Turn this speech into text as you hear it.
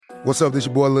What's up, this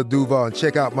your boy Lil Duval, and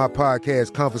check out my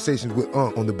podcast, Conversations with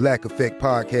Unc, on the Black Effect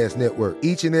Podcast Network.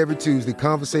 Each and every Tuesday,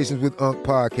 Conversations with Unc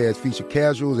podcast feature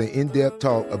casuals and in-depth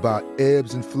talk about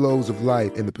ebbs and flows of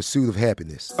life and the pursuit of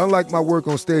happiness. Unlike my work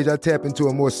on stage, I tap into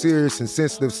a more serious and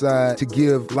sensitive side to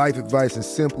give life advice and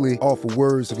simply offer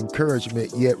words of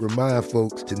encouragement, yet remind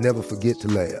folks to never forget to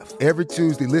laugh. Every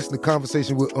Tuesday, listen to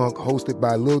Conversations with Unc, hosted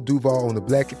by Lil Duval on the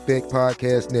Black Effect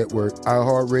Podcast Network,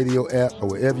 iHeartRadio app, or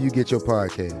wherever you get your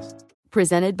podcasts.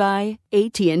 Presented by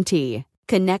AT&T.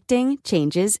 Connecting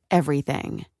changes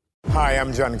everything. Hi,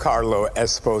 I'm Giancarlo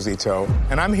Esposito,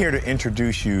 and I'm here to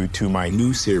introduce you to my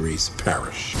new series,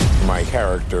 Parrish. My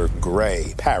character,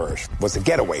 Gray Parrish, was a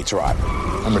getaway driver.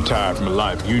 I'm retired from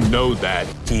life. You know that.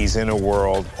 He's in a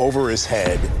world over his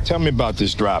head. Tell me about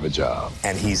this driver job.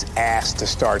 And he's asked to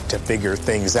start to figure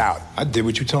things out. I did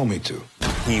what you told me to.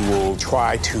 He will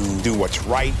try to do what's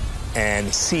right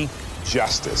and seek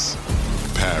justice.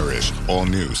 Parrish, all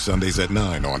new Sundays at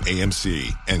 9 on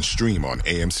AMC and stream on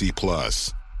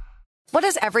AMC+. What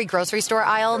does every grocery store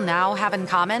aisle now have in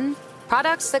common?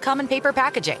 Products that come in paper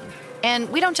packaging. And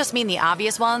we don't just mean the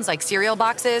obvious ones like cereal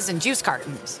boxes and juice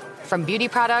cartons. From beauty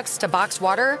products to boxed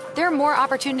water, there are more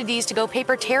opportunities to go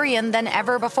papertarian than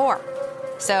ever before.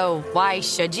 So why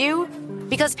should you?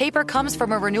 Because paper comes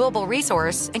from a renewable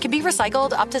resource and can be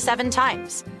recycled up to 7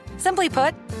 times. Simply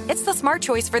put, it's the smart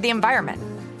choice for the environment.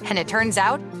 And it turns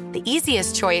out, the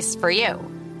easiest choice for you.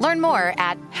 Learn more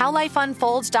at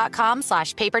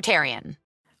howlifeunfolds.com/papertarian.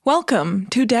 Welcome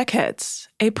to Deckheads,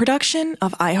 a production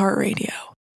of iHeartRadio.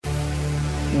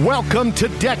 Welcome to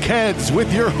Deckheads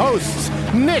with your hosts,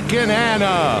 Nick and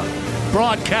Anna.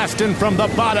 Broadcasting from the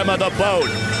bottom of the boat,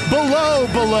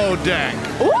 below deck.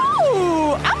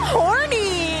 Ooh, I'm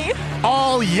horny.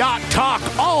 All yacht talk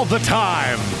all the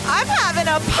time. I'm having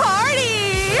a party.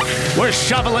 We're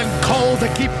shoveling coal to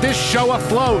keep this show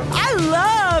afloat. I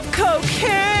love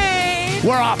cocaine.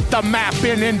 We're off the map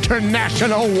in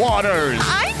international waters.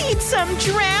 I need some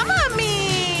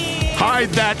Dramamine.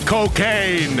 Hide that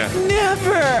cocaine.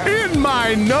 Never. In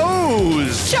my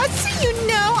nose. Just so you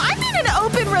know, I'm in an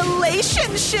open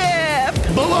relationship.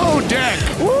 Below deck.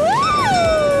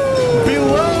 Woo!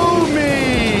 Below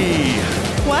me.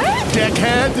 What?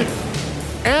 Deckhead.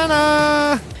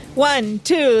 Anna. 1,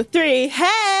 2, 3,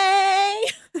 hey!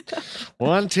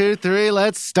 1, 2, 3,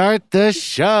 let's start the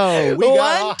show. We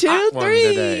got 1, 2,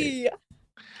 3.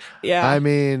 Yeah. I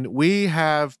mean, we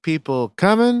have people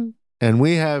coming and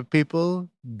we have people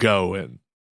going.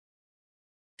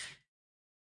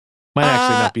 Might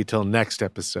actually not be till next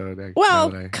episode.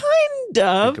 Well, kind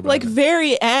of. Like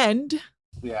very end.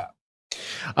 Yeah.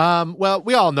 Well,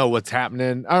 we all know what's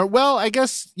happening. Well, I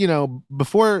guess,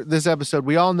 before this episode,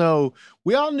 we all knew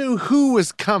who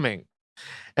was coming.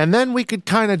 And then we could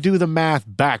kind of do the math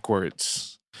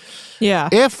backwards. Yeah.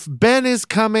 If Ben is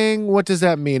coming, what does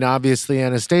that mean? Obviously,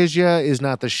 Anastasia is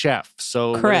not the chef.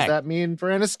 So correct. What does that mean for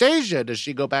Anastasia? Does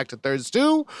she go back to third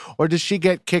stew or does she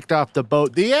get kicked off the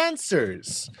boat? The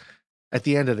answers at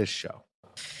the end of this show.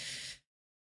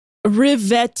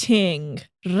 Riveting.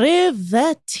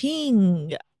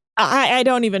 I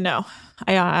don't even know.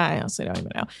 I honestly don't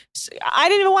even know. I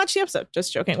didn't even watch the episode.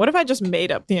 Just joking. What if I just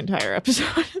made up the entire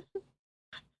episode?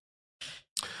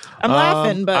 I'm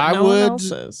laughing, but no one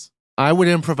else is. I would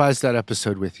improvise that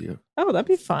episode with you. Oh, that'd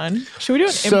be fun. Should we do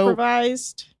an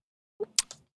improvised?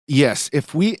 Yes.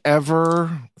 If we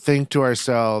ever think to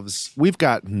ourselves, we've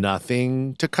got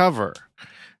nothing to cover,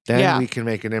 then we can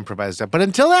make an improvised episode. But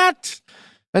until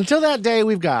that day,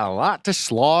 we've got a lot to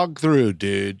slog through,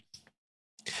 dude.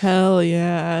 Hell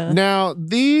yeah. Now,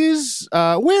 these,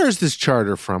 where is this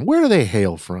charter from? Where do they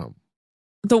hail from?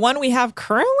 The one we have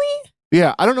currently?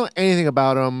 Yeah, I don't know anything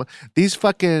about them. These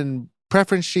fucking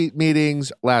preference sheet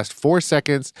meetings last 4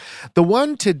 seconds. The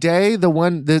one today,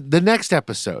 the next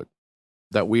episode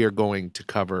that we are going to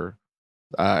cover,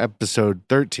 episode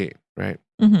 13, right?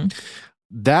 Mm-hmm.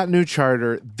 That new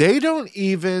charter, they don't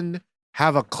even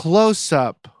have a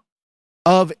close-up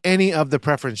of any of the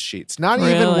preference sheets. Not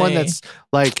even one that's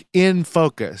like in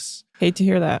focus. Hate to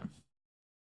hear that.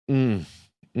 I don't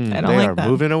they like are that.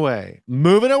 Moving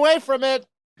away from it.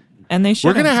 And they should.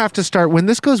 We're going to have to start, when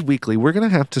this goes weekly, we're going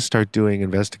to have to start doing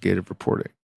investigative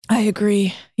reporting. I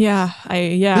agree. Yeah.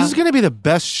 This is going to be the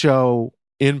best show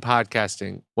in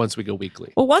podcasting once we go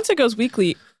weekly. Well, once it goes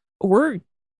weekly, we're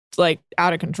like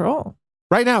out of control.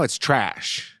 Right now, it's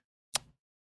trash.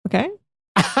 Okay.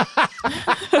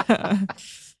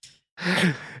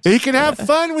 You can have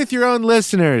fun with your own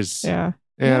listeners. Yeah.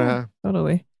 Yeah.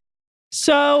 Totally.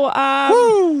 So,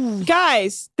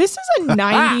 guys, this is a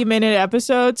 90-minute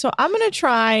episode, so I'm going to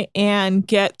try and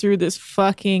get through this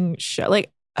fucking show. Like,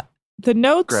 the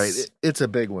notes. Great. It's a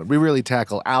big one. We really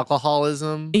tackle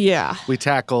alcoholism. Yeah. We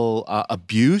tackle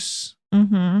abuse.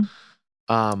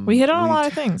 Mm-hmm. We hit on a lot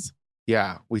of things.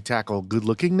 Yeah. We tackle good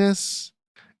lookingness.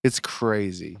 It's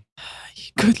crazy.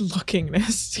 Good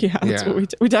lookingness. Yeah. That's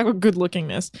what we tackle good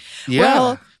lookingness. Yeah.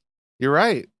 Well, you're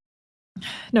right.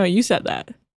 No, you said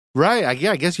that. Right.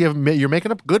 I guess you're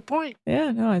making a good point.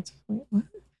 Yeah. No, it's. Wait, what?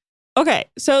 Okay.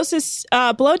 So this is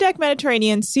Below Deck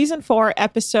Mediterranean, season 4,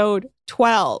 episode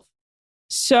 12.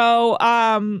 So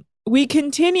we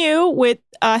continue with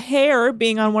hair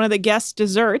being on one of the guest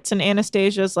desserts, and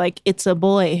Anastasia's like, it's a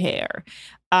boy hair,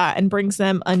 and brings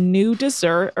them a new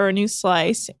dessert or a new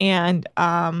slice. And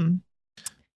I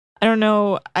don't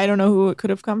know who it could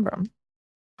have come from.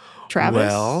 Travis?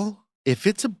 Well, if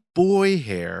it's a boy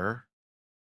hair,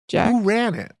 Jack? who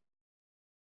ran it?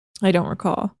 I don't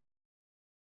recall.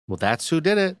 Well, that's who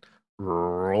did it.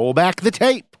 Roll back the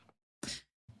tape.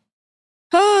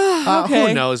 Okay.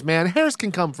 Who knows, man? Hairs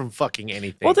can come from fucking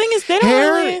anything. Well, the thing is, they don't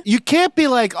hair, really... You can't be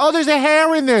like, oh, there's a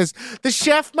hair in this. The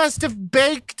chef must have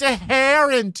baked a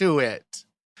hair into it.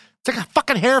 It's like a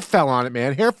fucking hair fell on it,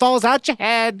 man. Hair falls out your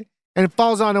head and it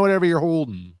falls onto whatever you're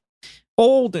holding.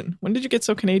 Holden. When did you get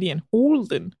so Canadian?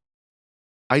 Holden.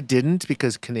 I didn't,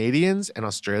 because Canadians and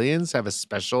Australians have a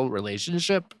special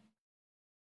relationship.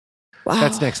 Wow.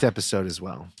 That's next episode as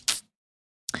well.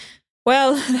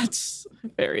 Well, that's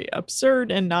very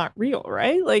absurd and not real,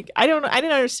 right? Like, I didn't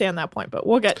understand that point, but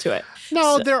we'll get to it.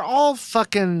 No, So- they're all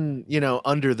fucking,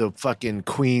 under the fucking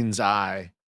queen's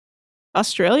eye.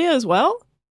 Australia as well?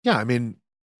 Yeah, I mean,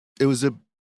 it was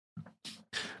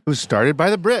started by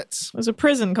the Brits. It was a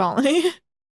prison colony.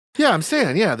 Yeah, I'm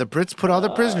saying, yeah, the Brits put all the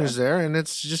prisoners there, and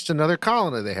it's just another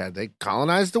colony they had. They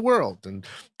colonized the world, and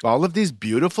all of these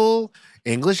beautiful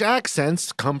English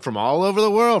accents come from all over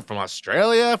the world, from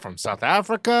Australia, from South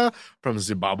Africa, from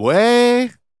Zimbabwe.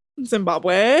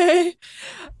 Zimbabwe.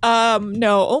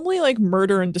 No, only like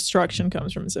murder and destruction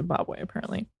comes from Zimbabwe,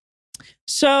 apparently.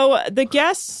 So the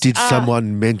guests... Did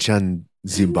someone mention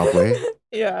Zimbabwe?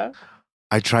 Yeah.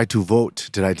 I tried to vote.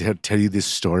 Did I tell you this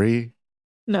story?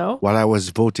 No. While I was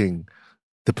voting,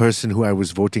 the person who I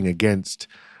was voting against,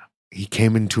 he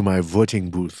came into my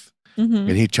voting booth and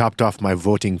he chopped off my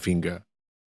voting finger.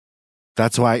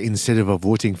 That's why instead of a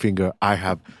voting finger, I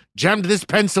have jammed this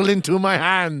pencil into my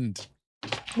hand.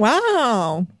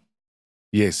 Wow.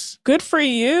 Yes. Good for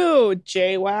you,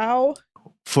 JWoww.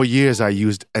 For years, I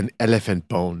used an elephant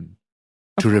bone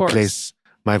to Of course. replace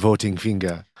my voting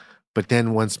finger. But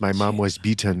then once my mom was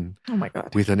beaten Oh my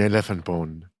God. with an elephant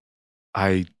bone,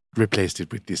 I replaced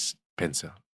it with this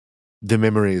pencil. The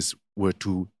memories were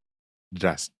too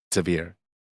severe.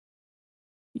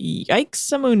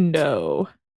 Yikes amundo.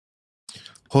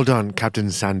 Hold on,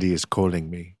 Captain Sandy is calling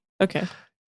me. Okay.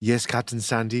 Yes, Captain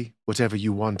Sandy. Whatever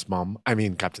you want, Mom. I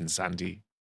mean, Captain Sandy.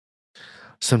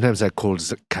 Sometimes I call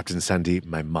Captain Sandy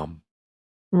my mom.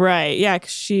 Right. Yeah,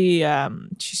 'cause she's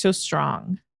so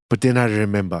strong. But then I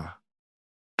remember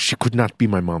she could not be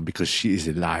my mom because she is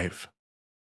alive.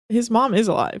 His mom is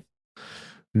alive.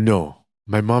 No,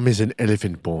 my mom is an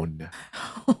elephant bone.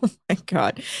 Oh my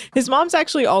God. His mom's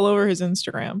actually all over his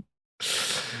Instagram.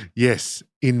 Yes,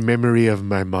 in memory of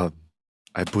my mom,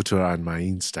 I put her on my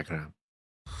Instagram.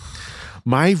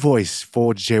 My voice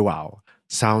for JWoww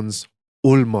sounds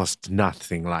almost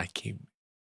nothing like him.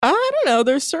 I don't know.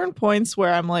 There's certain points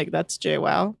where I'm like, that's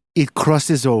JWoww. It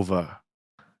crosses over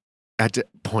at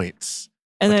points.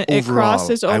 And then But it overall,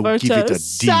 crosses I over would give it to a D.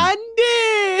 Sandy.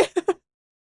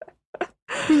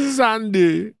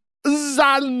 Sandy.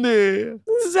 Sandy.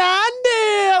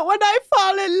 Sandy. When I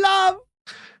fall in love,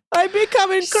 I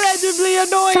become incredibly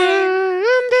annoying.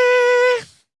 Sandy.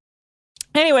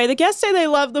 Anyway, the guests say they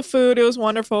love the food. It was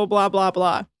wonderful, blah, blah,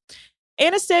 blah.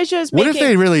 Anastasia is What making... if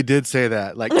they really did say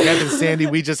that? Like, Kevin Sandy,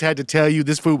 we just had to tell you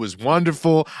this food was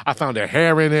wonderful. I found a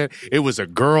hair in it. It was a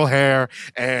girl hair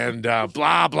and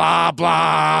blah, blah,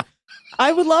 blah.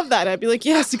 I would love that. I'd be like,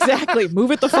 yes, exactly.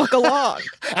 Move it the fuck along.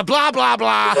 Blah, blah,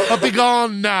 blah. Be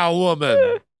gone now,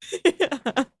 woman.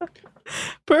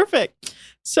 Perfect.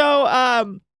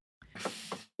 So,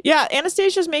 yeah,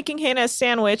 Anastasia's making Hannah a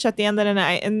sandwich at the end of the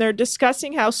night, and they're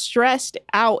discussing how stressed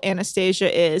out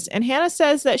Anastasia is. And Hannah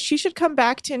says that she should come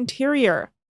back to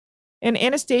Interior. And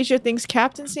Anastasia thinks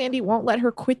Captain Sandy won't let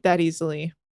her quit that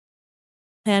easily.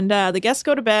 And the guests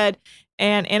go to bed,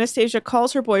 and Anastasia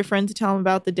calls her boyfriend to tell him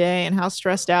about the day and how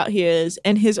stressed out he is.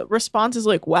 And his response is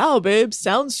like, wow, babe,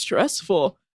 sounds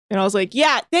stressful. And I was like,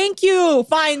 yeah, thank you,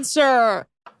 fine, sir.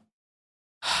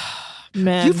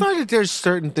 Man. Do you find that there's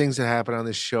certain things that happen on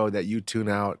this show that you tune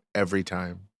out every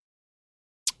time?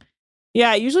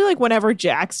 Yeah, usually like whenever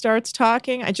Jack starts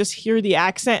talking, I just hear the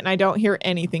accent and I don't hear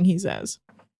anything he says.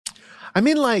 I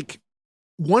mean, like,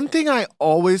 one thing I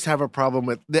always have a problem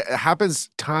with that happens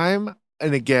time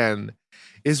and again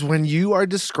is when you are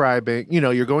describing, you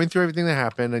know, you're going through everything that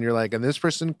happened and you're like, and this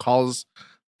person calls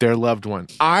their loved one.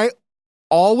 I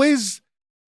always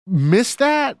miss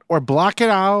that or block it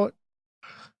out.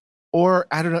 Or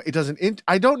I don't know, it doesn't,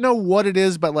 I don't know what it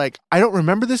is, but like, I don't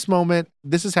remember this moment.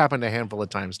 This has happened a handful of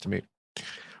times to me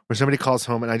where somebody calls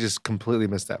home and I just completely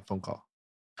miss that phone call.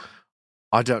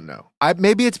 I don't know.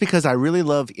 Maybe it's because I really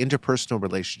love interpersonal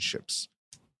relationships.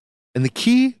 And the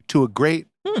key to a great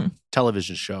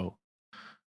television show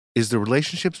is the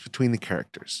relationships between the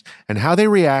characters and how they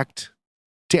react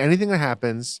to anything that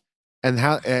happens and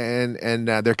how and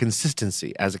their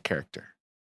consistency as a character.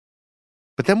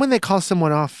 But then when they call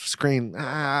someone off screen,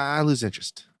 I lose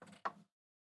interest.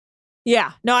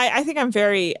 Yeah. No, I think I'm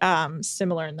very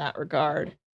similar in that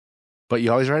regard. But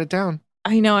you always write it down.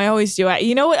 I know, I always do.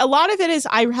 You know what? A lot of it is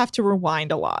I have to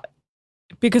rewind a lot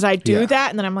because I do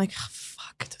that and then I'm like, oh,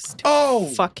 fuck this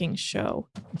fucking show.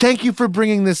 Thank you for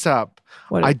bringing this up.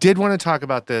 I did want to talk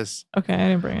about this. Okay, I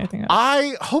didn't bring anything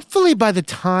up. Hopefully by the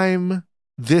time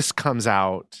this comes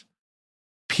out,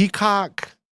 Peacock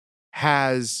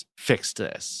has fixed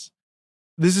this.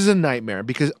 This is a nightmare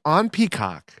because on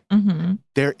Peacock,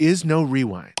 there is no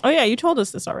rewind. Oh yeah, you told us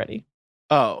this already.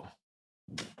 Oh.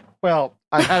 Well,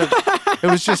 I had it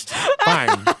was just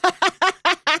fine.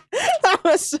 That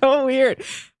was so weird.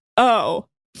 Oh.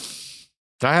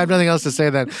 I have nothing else to say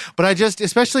then. But I just,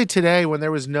 especially today when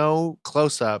there was no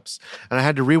close-ups and I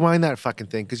had to rewind that fucking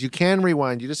thing because you can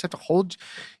rewind. You just have to hold.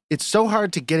 It's so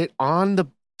hard to get it on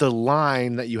the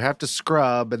line that you have to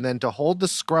scrub and then to hold the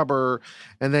scrubber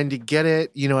and then to get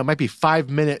it, you know, it might be 5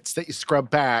 minutes that you scrub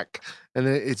back. And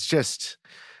then it's just,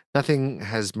 nothing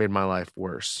has made my life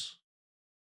worse.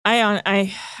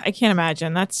 I can't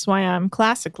imagine. That's why I'm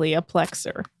classically a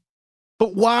plexer.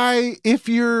 But why, if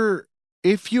you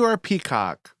are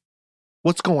Peacock,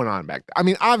 what's going on back there? I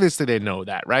mean, obviously they know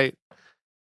that, right?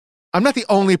 I'm not the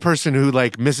only person who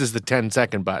like misses the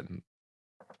 10-second button.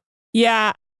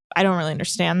 Yeah, I don't really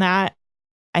understand that.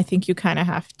 I think you kind of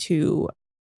have to.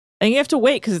 I think you have to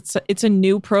wait because it's a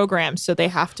new program, so they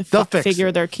have to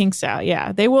figure their kinks out.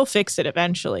 Yeah, they will fix it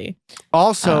eventually.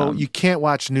 Also, you can't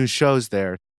watch new shows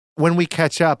there. When we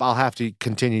catch up, I'll have to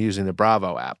continue using the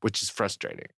Bravo app, which is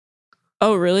frustrating.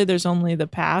 Oh, really? There's only the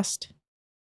past?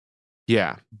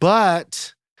 Yeah,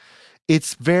 but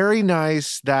it's very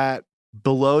nice that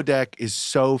Below Deck is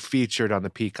so featured on the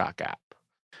Peacock app.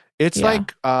 It's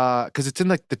like, because it's in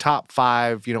like the top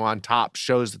 5, you know, on top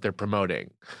shows that they're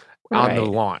promoting on the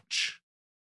launch.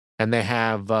 And they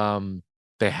have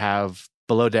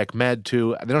Below Deck Med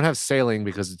too. They don't have Sailing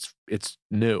because it's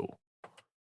new.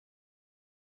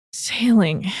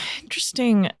 Sailing.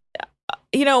 Interesting.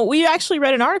 You know, we actually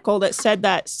read an article that said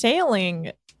that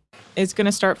Sailing is going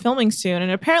to start filming soon.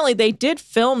 And apparently they did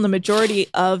film the majority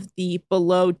of the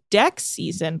Below Deck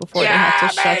season before they had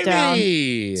to shut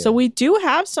down. So we do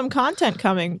have some content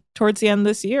coming towards the end of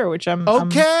this year, which I'm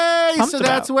okay. I'm so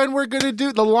that's when we're going to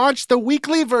do the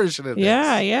weekly version of this.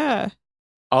 Yeah.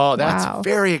 Oh, that's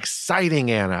very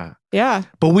exciting, Anna. Yeah.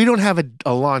 But we don't have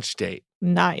a launch date.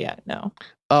 Not yet, no.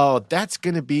 Oh, that's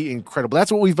going to be incredible.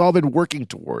 That's what we've all been working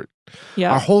toward.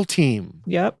 Yeah. Our whole team.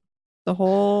 Yep.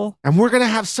 And we're going to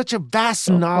have such a vast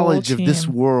knowledge of this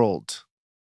world.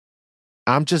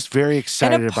 I'm just very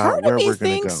excited about where we're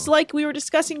going to go. Like we were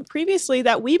discussing previously,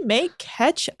 that we may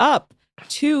catch up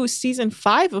to season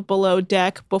 5 of Below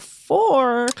Deck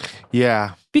before.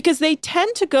 Yeah. Because they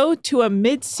tend to go to a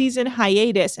mid-season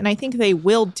hiatus. And I think they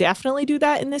will definitely do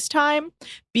that in this time.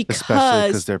 Especially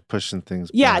because they're pushing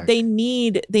things back. Yeah, they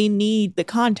need the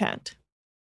content.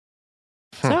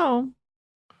 So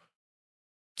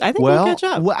I think we'll catch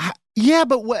up. Yeah,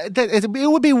 but it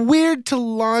would be weird to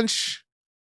launch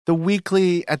the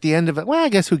weekly at the end of it. Well, I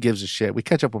guess who gives a shit? We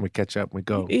catch up when we catch up. We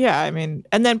go. Yeah, I mean,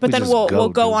 and then we'll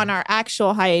go on our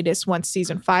actual hiatus once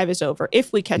season 5 is over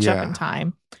if we catch up in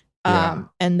time.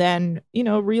 And then, you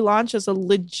know, relaunch as a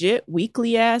legit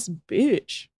weekly ass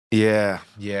bitch. Yeah.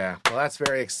 Well, that's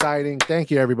very exciting. Thank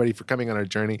you, everybody, for coming on our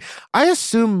journey. I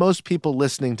assume most people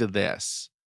listening to this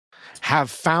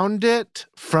have found it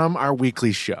from our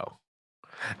weekly show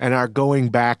and are going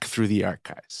back through the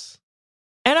archives.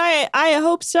 And I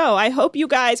hope so. I hope you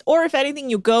guys, or if anything,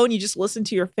 you go and you just listen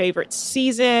to your favorite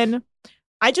season.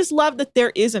 I just love that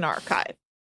there is an archive.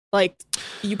 Like,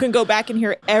 you can go back and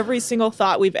hear every single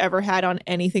thought we've ever had on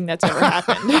anything that's ever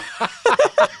happened.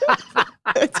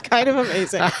 It's kind of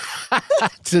amazing.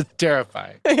 It's just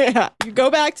terrifying. Yeah. You go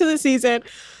back to the season.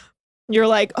 You're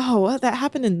like, oh, well, that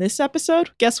happened in this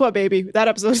episode? Guess what, baby? That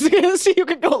episode's so you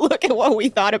can go look at what we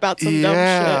thought about some dumb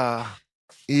shit.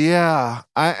 Yeah.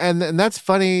 And that's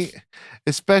funny,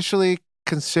 especially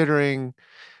considering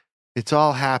it's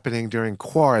all happening during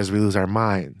Quar as we lose our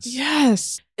minds.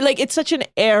 Yes. Like, it's such an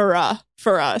era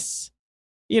for us,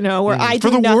 you know, where I For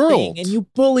do the nothing world. and you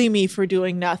bully me for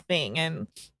doing nothing. And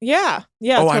yeah, Oh,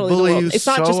 totally I the bully world. you It's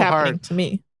not so just happening hard. to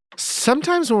me.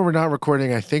 Sometimes when we're not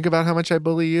recording, I think about how much I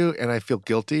bully you and I feel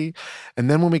guilty. And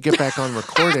then when we get back on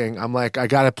recording, I'm like, I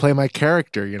got to play my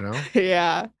character, you know?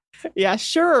 Yeah. Yeah,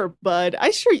 sure, bud.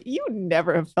 You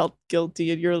never have felt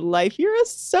guilty in your life. You're a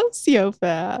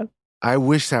sociopath. I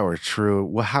wish that were true.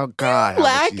 Well, how much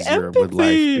lack easier would life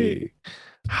empathy. be?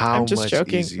 How I'm just much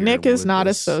joking. easier Nick is would not a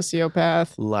this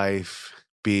sociopath. life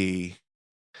be?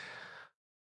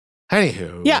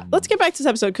 Anywho. Yeah, let's get back to this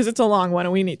episode because it's a long one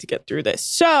and we need to get through this.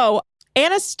 So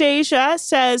Anastasia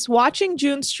says, watching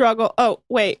June struggle. Oh,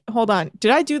 wait, hold on.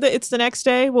 Did I do the It's the Next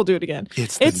Day? We'll do it again.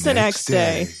 It's the next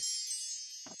day.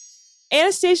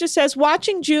 Anastasia says,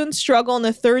 watching June struggle in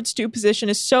the third stew position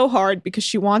is so hard because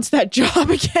she wants that job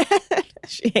again.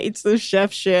 She hates the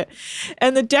chef shit.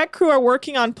 And the deck crew are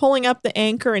working on pulling up the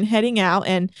anchor and heading out.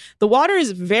 And the water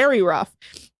is very rough.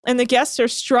 And the guests are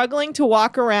struggling to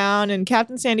walk around. And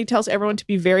Captain Sandy tells everyone to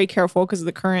be very careful because of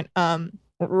the current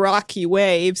rocky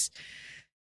waves.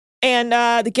 And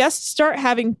the guests start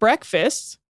having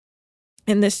breakfast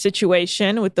in this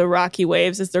situation with the rocky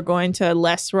waves as they're going to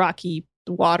less rocky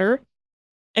water.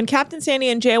 And Captain Sandy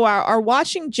and JWoww are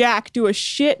watching Jack do a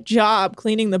shit job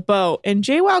cleaning the boat. And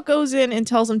JWoww goes in and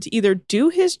tells him to either do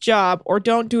his job or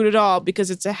don't do it at all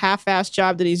because it's a half-assed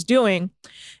job that he's doing.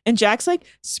 And Jack's like,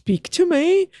 speak to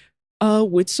me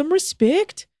with some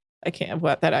respect. I can't,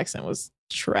 what, that accent was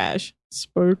trash.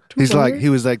 Spoke to He me.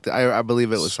 was like, I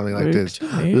believe it was something like this. Speak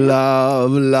to me.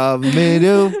 Love me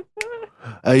do.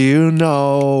 You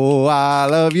know I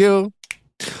love you.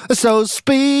 So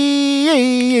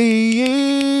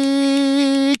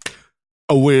speak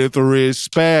with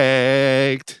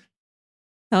respect.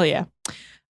 Hell yeah.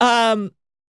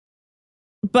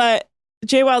 But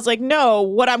JWoww's like, no,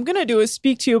 what I'm going to do is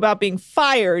speak to you about being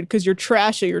fired because you're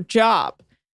trash at your job.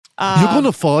 You're going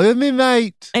to fire me,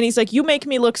 mate. And he's like, you make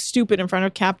me look stupid in front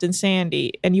of Captain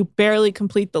Sandy and you barely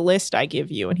complete the list I give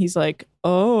you. And he's like,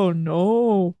 oh,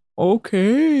 no.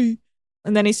 Okay.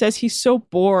 And then he says he's so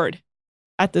bored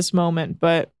at this moment,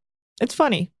 but it's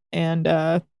funny. And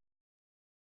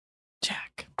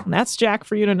Jack. And that's Jack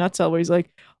for you in a nutshell, where he's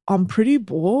like, I'm pretty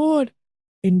bored.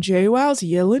 And JWoww's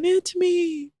yelling at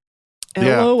me.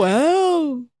 Yeah.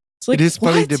 LOL. It's like, It is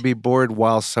funny what? to be bored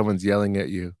while someone's yelling at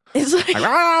you. It's like,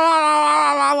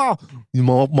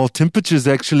 My temperature's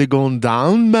actually going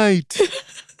down, mate.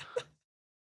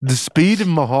 The speed of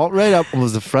my heart rate up. I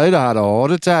was afraid I had a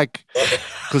heart attack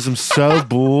because I'm so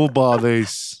bored by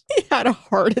this. he had a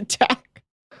heart attack.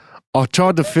 I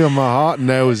tried to feel my heart and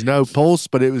there was no pulse,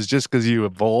 but it was just because you were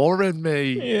boring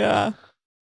me. Yeah.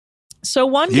 So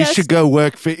one You guest, should go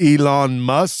work for Elon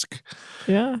Musk.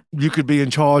 yeah, You could be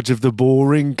in charge of the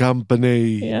boring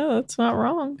company. yeah, that's not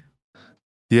wrong.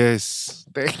 Yes.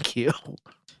 Thank you.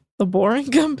 The Boring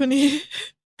Company.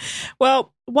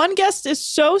 Well, one guest is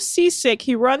so seasick,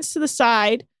 he runs to the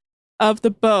side of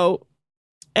the boat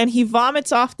and he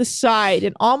vomits off the side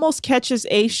and almost catches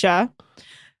Aisha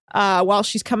while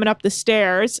she's coming up the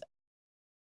stairs.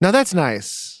 Now that's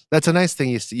nice. That's a nice thing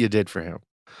you did for him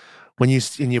when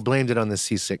you blamed it on the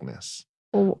seasickness.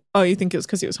 Oh, you think it was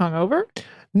because he was hungover?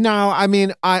 No, I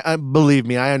mean, I believe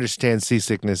me, I understand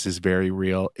seasickness is very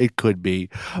real. It could be,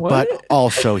 What? but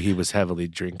also he was heavily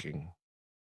drinking.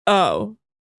 Oh,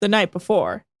 the night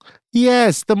before.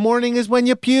 Yes, the morning is when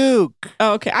you puke.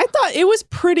 Oh, okay. I thought it was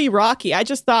pretty rocky. I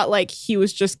just thought like he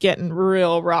was just getting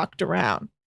real rocked around.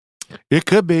 It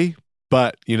could be,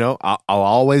 but I'll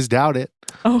always doubt it.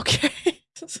 Okay.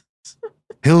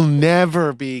 He'll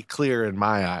never be clear in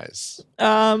my eyes.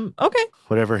 Okay.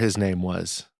 Whatever his name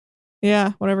was.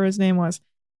 Yeah, whatever his name was.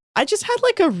 I just had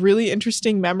like a really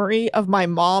interesting memory of my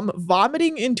mom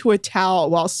vomiting into a towel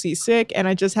while seasick. And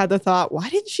I just had the thought, why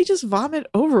didn't she just vomit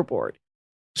overboard?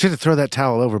 She had to throw that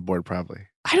towel overboard, probably.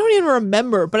 I don't even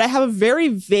remember, but I have a very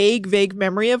vague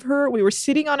memory of her. We were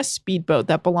sitting on a speedboat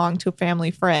that belonged to a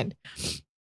family friend.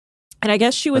 And I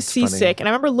guess she was That's funny. seasick. And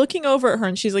I remember looking over at her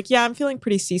and she's like, yeah, I'm feeling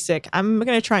pretty seasick. I'm going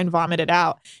to try and vomit it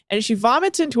out. And she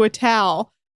vomits into a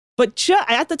towel. But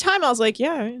at the time, I was like,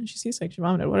 yeah, she's seasick. She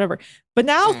vomited, whatever. But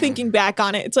now thinking back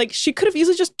on it, it's like she could have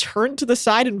easily just turned to the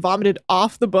side and vomited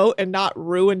off the boat and not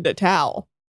ruined a towel.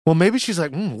 Well, maybe she's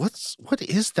like, what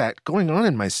is that going on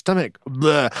in my stomach?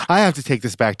 Bleh. I have to take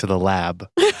this back to the lab.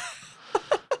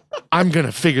 I'm going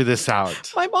to figure this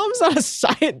out. My mom's not a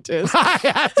scientist.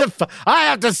 I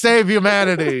have to save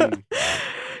humanity.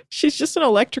 She's just an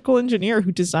electrical engineer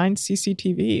who designed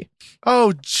CCTV.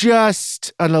 Oh,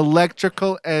 just an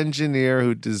electrical engineer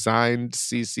who designed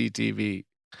CCTV.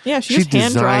 Yeah, she just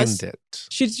hand designed draws.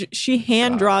 it. She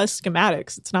hand draws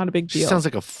schematics. It's not a big deal. She sounds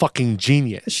like a fucking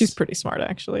genius. She's pretty smart,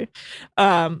 actually.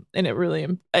 And it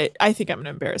really, I think I'm an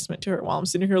embarrassment to her while I'm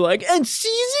sitting here like, and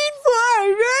season 4,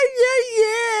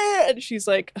 yeah. And she's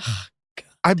like, oh,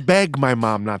 I beg my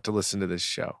mom not to listen to this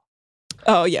show.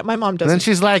 oh yeah, my mom doesn't. And then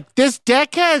she's like, this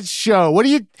Deckhead show, what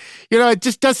do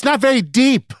that's not very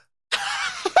deep.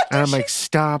 And I'm like,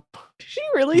 stop. Did she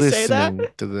really say that?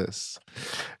 Listening to this.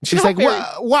 And she's like,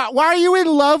 why are you in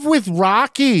love with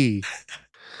Rocky?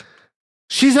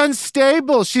 She's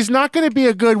unstable. She's not going to be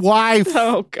a good wife.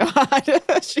 Oh,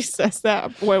 God. She says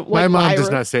that. My mom does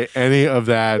not say any of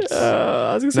that.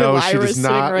 I was going to say No, Lyra's she does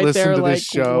not right listen there, to like, this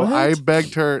show. what? I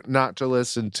begged her not to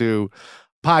listen to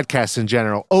podcasts in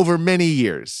general over many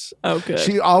years. Oh, good.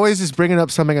 She always is bringing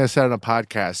up something I said on a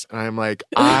podcast. And I'm like,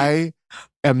 I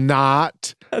am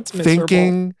not That's miserable.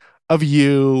 thinking of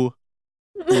you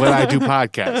when I do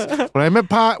podcasts. When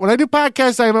I do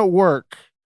podcasts, I'm at work.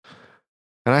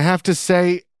 And I have to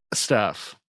say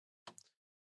stuff.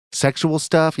 Sexual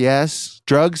stuff, yes.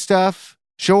 Drug stuff,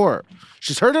 sure.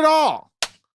 She's heard it all.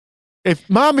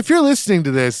 Mom, if you're listening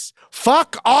to this,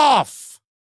 fuck off.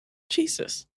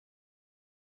 Jesus.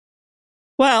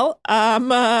 Well,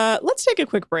 let's take a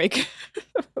quick break.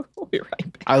 We'll be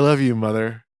right back. I love you,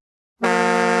 mother.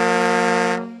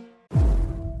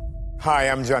 Hi,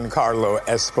 I'm Giancarlo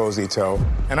Esposito,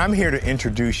 and I'm here to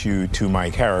introduce you to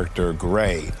my character,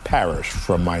 Gray Parrish,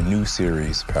 from my new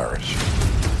series, Parrish.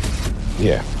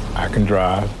 Yeah, I can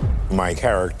drive. My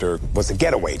character was a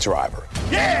getaway driver.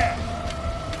 Yeah!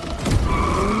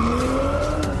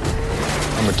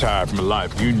 I'm retired from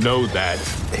life. You know that.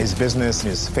 His business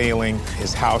is failing.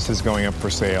 His house is going up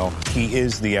for sale. He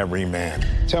is the everyman.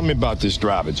 Tell me about this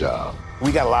driver job.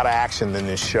 We got a lot of action in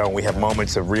this show. We have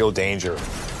moments of real danger,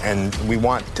 and we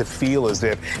want to feel as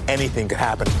if anything could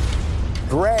happen.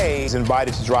 Gray is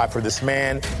invited to drive for this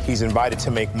man. He's invited to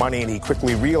make money, and he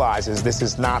quickly realizes this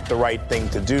is not the right thing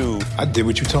to do. I did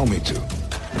what you told me to.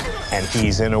 And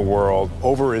he's in a world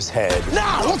over his head.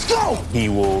 Now, let's go! He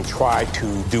will try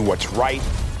to do what's right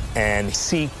and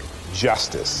seek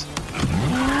justice.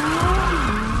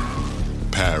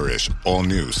 Parrish, all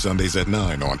new Sundays at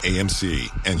 9 on AMC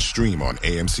and stream on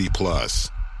AMC Plus.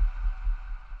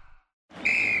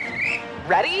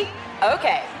 Ready?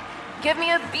 Okay. Give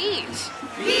me a beach.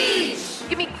 Beach.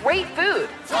 Give me great food.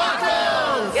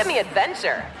 Tacos. Give me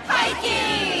adventure.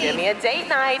 Hiking. Give me a date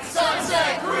night.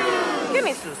 Sunset cruise. Give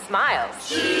me some smiles.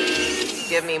 Cheese.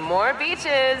 Give me more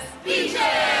beaches. Beaches.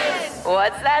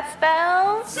 What's that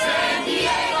spell? San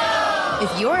Diego.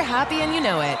 If you're happy and you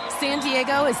know it, San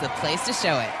Diego is the place to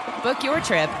show it. Book your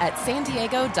trip at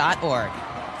sandiego.org.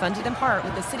 Funded in part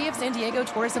with the City of San Diego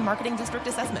Tourism Marketing District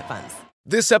Assessment Funds.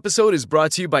 This episode is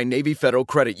brought to you by Navy Federal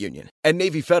Credit Union. At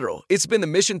Navy Federal, it's been the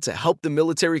mission to help the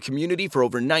military community for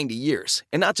over 90 years.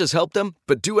 And not just help them,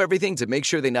 but do everything to make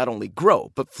sure they not only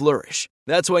grow, but flourish.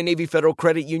 That's why Navy Federal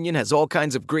Credit Union has all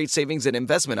kinds of great savings and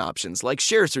investment options like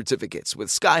share certificates with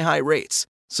sky-high rates.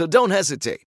 So don't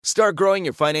hesitate. Start growing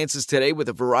your finances today with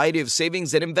a variety of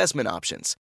savings and investment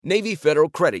options. Navy Federal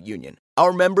Credit Union.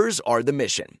 Our members are the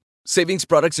mission. Savings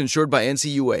products insured by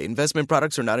NCUA. Investment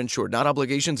products are not insured, not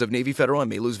obligations of Navy Federal and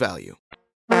may lose value.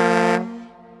 And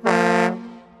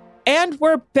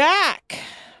we're back.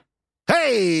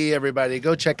 Hey, everybody,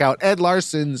 go check out Ed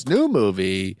Larson's new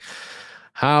movie,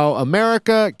 How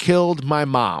America Killed My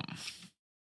Mom.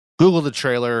 Google the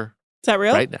trailer. Is that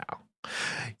real? Right now.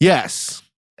 Yes.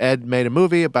 Ed made a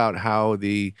movie about how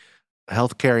the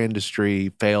healthcare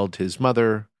industry failed his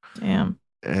mother. Damn.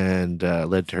 And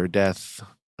led to her death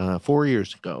 4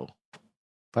 years ago.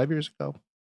 5 years ago.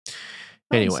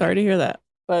 Anyway. I'm sorry to hear that.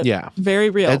 But yeah. Very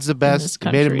real. Ed's the best.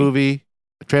 He made a movie.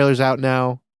 The trailer's out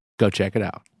now. Go check it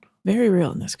out. Very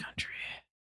real in this country.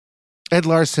 Ed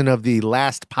Larson of the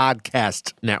Last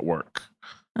Podcast Network.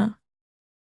 Oh,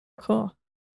 cool.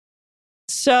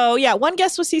 So, yeah, one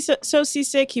guest was so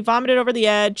seasick, he vomited over the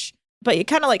edge, but he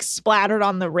kind of like splattered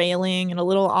on the railing and a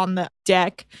little on the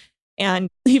deck. And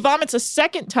he vomits a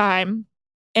second time,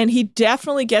 and he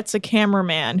definitely gets a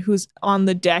cameraman who's on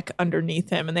the deck underneath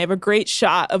him. And they have a great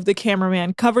shot of the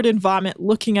cameraman covered in vomit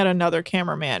looking at another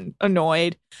cameraman,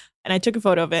 annoyed. And I took a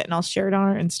photo of it, and I'll share it on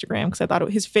our Instagram because I thought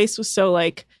his face was so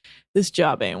like, this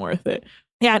job ain't worth it.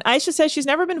 Yeah, and Aisha says she's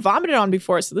never been vomited on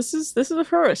before, so this is a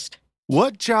first.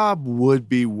 What job would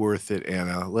be worth it,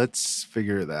 Anna? Let's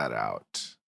figure that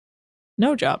out.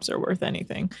 No jobs are worth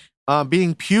anything.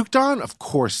 Being puked on? Of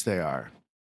course they are.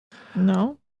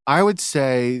 No. I would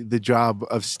say the job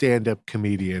of stand-up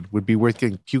comedian would be worth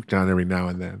getting puked on every now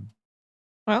and then.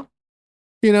 Well.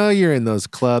 You know, you're in those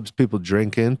clubs, people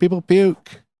drinking, people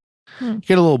puke. You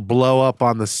get a little blow up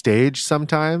on the stage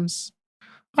sometimes.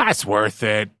 That's worth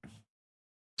it.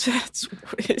 Is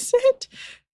it?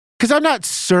 Because I'm not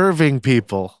serving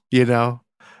people, you know?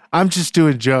 I'm just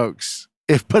doing jokes.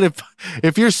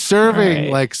 If you're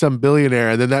serving like some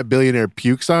billionaire and then that billionaire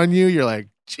pukes on you, you're like,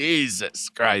 Jesus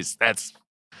Christ, that's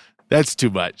too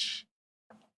much.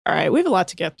 All right, we have a lot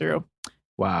to get through.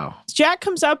 Wow. Jack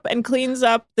comes up and cleans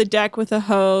up the deck with a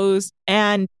hose,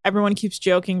 and everyone keeps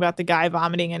joking about the guy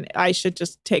vomiting, and Aisha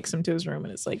just takes him to his room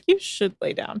and is like, you should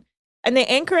lay down. And they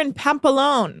anchor in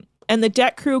Pampelon, and the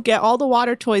deck crew get all the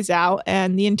water toys out,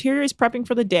 and the interior is prepping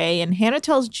for the day, and Hannah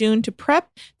tells June to prep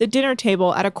the dinner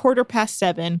table at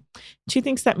 7:15. She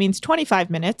thinks that means 25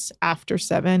 minutes after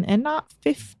 7 and not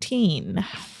 15.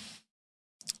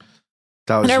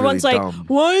 That was and everyone's really like, dumb.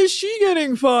 why is she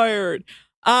getting fired?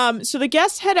 So the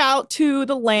guests head out to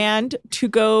the land to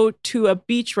go to a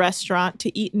beach restaurant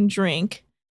to eat and drink.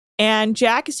 And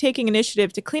Jack is taking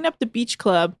initiative to clean up the beach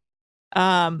club.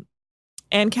 And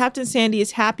Captain Sandy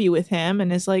is happy with him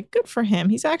and is like, good for him.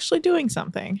 He's actually doing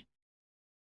something.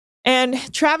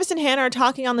 And Travis and Hannah are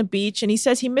talking on the beach, and he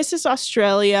says he misses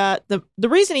Australia. The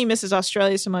reason he misses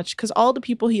Australia so much because all the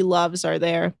people he loves are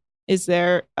there,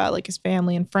 like his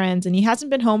family and friends, and he hasn't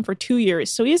been home for 2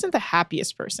 years, so he isn't the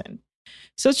happiest person.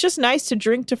 So it's just nice to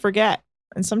drink to forget.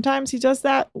 And sometimes he does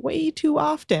that way too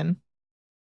often.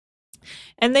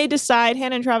 And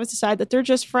Hannah and Travis decide that they're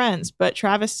just friends. But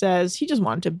Travis says he just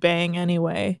wanted to bang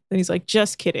anyway. Then he's like,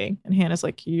 just kidding. And Hannah's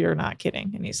like, you're not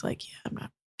kidding. And he's like, yeah, I'm not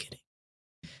kidding.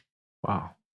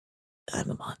 Wow.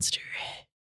 I'm a monster.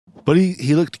 But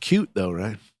he looked cute though,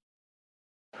 right?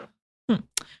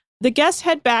 The guests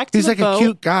head back to He's the like boat. a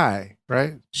cute guy,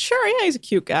 right? Sure, yeah, he's a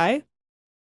cute guy.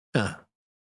 Huh.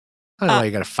 I don't know why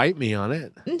you got to fight me on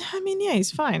it. I mean, yeah,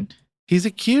 he's fine. He's a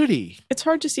cutie. It's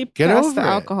hard to see Get past over the it.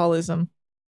 alcoholism.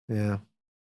 Yeah.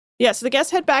 Yeah, so the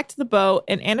guests head back to the boat,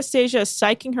 and Anastasia is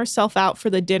psyching herself out for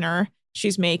the dinner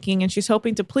she's making, and she's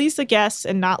hoping to please the guests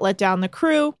and not let down the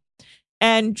crew.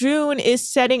 And June is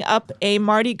setting up a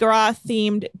Mardi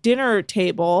Gras-themed dinner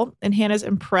table, and Hannah's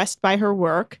impressed by her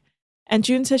work. And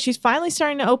June says she's finally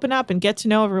starting to open up and get to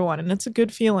know everyone, and it's a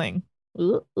good feeling.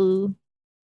 Ooh.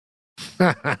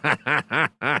 It's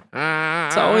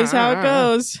always how it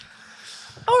goes.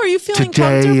 Oh, are you feeling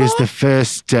Today comfortable? is the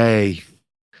first day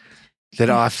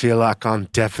that I feel like I'm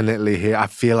definitely here. I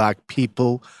feel like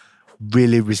people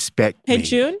really respect me. Hey,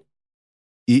 June?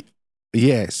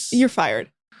 Yes. You're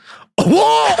fired.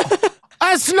 What?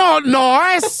 That's not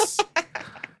nice.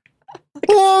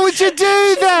 Why would you do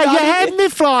that? You had me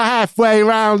fly halfway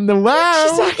around the world.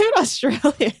 She's talking about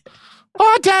Australia.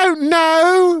 I don't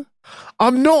know.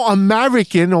 I'm not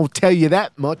American, I'll tell you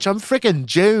that much. I'm freaking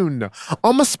June.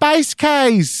 I'm a space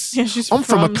case. Yeah, she's I'm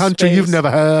from a country space. you've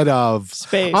never heard of.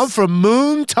 Space. I'm from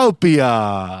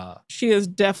Moontopia. She is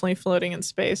definitely floating in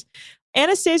space.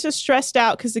 Anastasia's stressed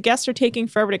out because the guests are taking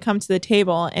forever to come to the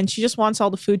table, and she just wants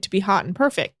all the food to be hot and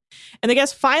perfect. And the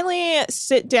guests finally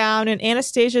sit down, and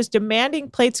Anastasia's demanding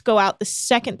plates go out the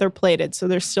second they're plated, so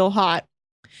they're still hot.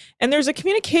 And there's a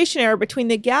communication error between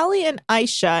the galley and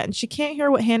Aisha, and she can't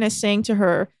hear what Hannah is saying to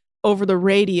her over the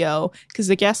radio because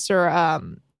the guests are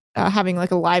having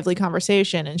like a lively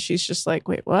conversation, and she's just like,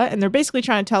 wait, what? And they're basically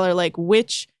trying to tell her like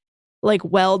which like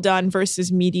well done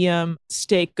versus medium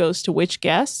steak goes to which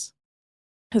guest,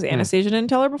 because Anastasia didn't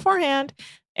tell her beforehand.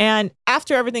 And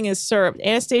after everything is served,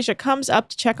 Anastasia comes up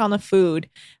to check on the food.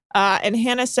 And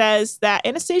Hannah says that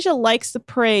Anastasia likes the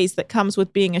praise that comes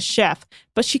with being a chef,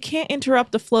 but she can't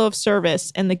interrupt the flow of service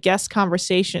and the guest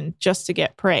conversation just to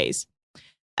get praise.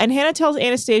 And Hannah tells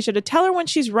Anastasia to tell her when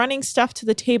she's running stuff to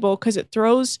the table because it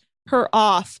throws her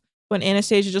off when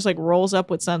Anastasia just like rolls up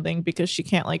with something because she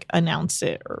can't like announce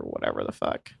it or whatever the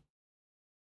fuck.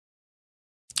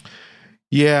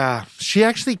 Yeah, she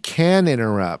actually can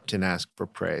interrupt and ask for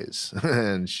praise.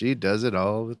 And she does it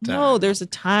all the time. No, there's a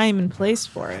time and place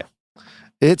for it.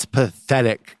 It's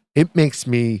pathetic. It makes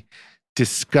me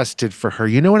disgusted for her.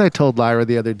 You know what I told Lyra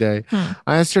the other day? I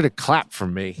asked her to clap for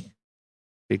me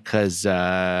because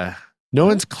no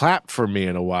one's clapped for me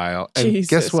in a while. And Jesus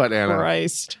guess what, Anna?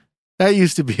 Christ. That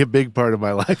used to be a big part of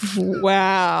my life.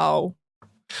 Wow.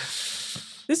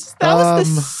 That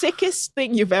was the sickest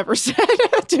thing you've ever said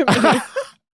to me.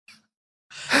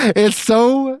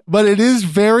 But it is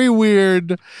very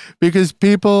weird because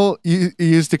people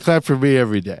used to clap for me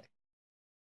every day.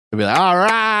 I'd be like, all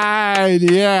right,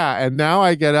 yeah. And now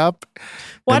I get up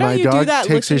Why and don't my you do dog that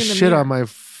takes looking his in the shit mirror? on my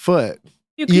foot.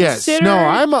 You Yes. consider-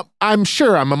 No, I'm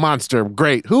sure I'm a monster.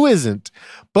 Great. Who isn't?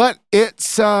 But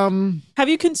it's Have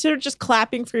you considered just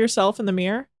clapping for yourself in the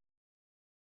mirror?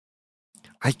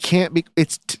 I can't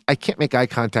make eye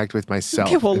contact with myself.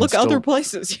 Okay, well, and look still- other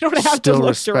places. You don't have to still look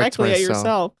respect directly at myself.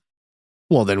 yourself.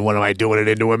 Well, then what am I doing it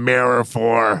into a mirror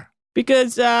for?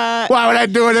 Because Why would I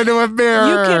do it into a mirror?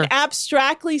 you can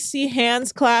abstractly see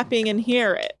hands clapping and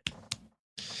hear it.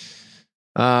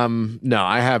 No,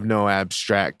 I have no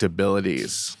abstract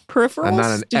abilities. Peripherals? I'm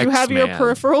not an Did you have your X-Man.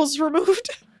 peripherals removed?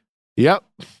 Yep.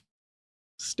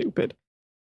 Stupid.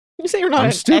 You say you're not I'm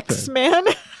an stupid. X-Man?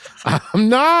 I'm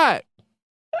not.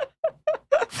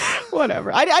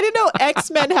 Whatever. I didn't know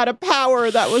X-Men had a power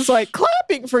that was like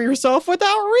clapping for yourself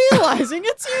without realizing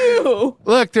it's you.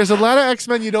 Look, there's a lot of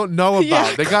X-Men you don't know about.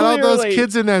 Yeah, They got all those clearly.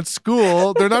 kids in that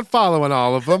school. They're not following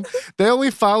all of them. They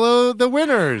only follow the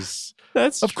winners.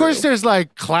 That's Of course, there's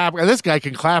like clap. This guy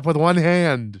can clap with one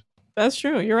hand. That's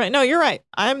true. You're right. No, you're right.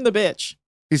 I'm the bitch.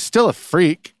 He's still a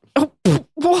freak.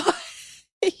 What?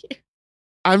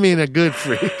 I mean, a good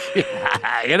freak.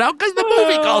 You know, because the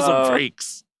movie calls them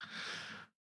freaks.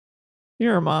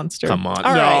 You're a monster. Come on.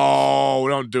 All right. No,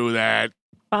 don't do that.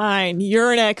 Fine.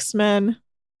 You're an X-Men.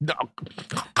 No,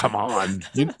 come on.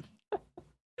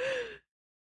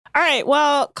 All right.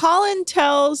 Well, Colin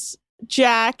tells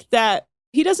Jack that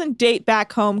he doesn't date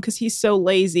back home because he's so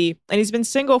lazy and he's been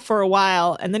single for a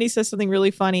while. And then he says something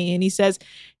really funny. And he says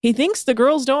he thinks the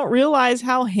girls don't realize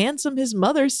how handsome his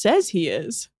mother says he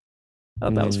is. I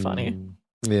thought that was funny.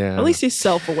 Yeah. At least he's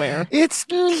self-aware.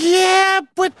 Yeah,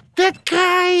 but that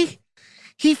guy,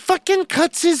 he fucking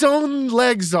cuts his own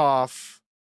legs off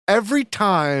every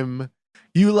time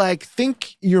you like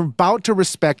think you're about to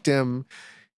respect him.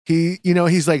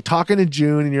 He's like talking to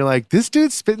June and you're like, this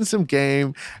dude's spitting some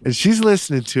game and she's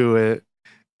listening to it.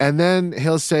 And then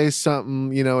he'll say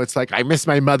something, it's like, I miss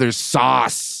my mother's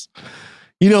sauce.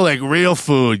 Like real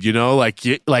food,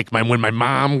 when my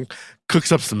mom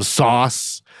cooks up some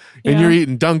sauce and you're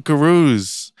eating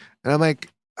Dunkaroos. And I'm like,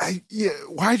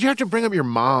 why'd you have to bring up your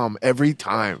mom every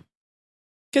time?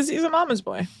 Because he's a mama's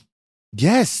boy.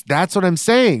 Yes, that's what I'm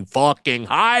saying. Fucking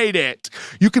hide it.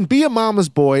 You can be a mama's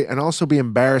boy and also be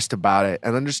embarrassed about it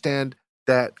and understand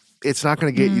that it's not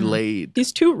going to get you laid.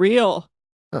 He's too real.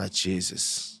 Oh,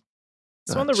 Jesus.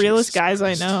 He's one of the realest guys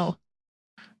I know.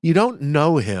 You don't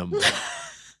know him.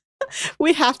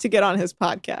 We have to get on his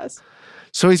podcast.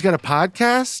 So he's got a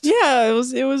podcast? Yeah,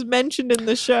 it was mentioned in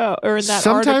the show or in that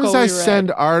article. Sometimes I we read.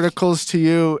 send articles to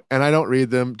you and I don't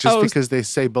read them just Oh. because they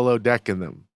say Below Deck in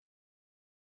them.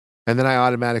 And then I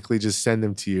automatically just send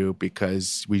them to you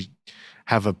because we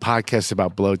have a podcast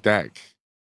about Below Deck.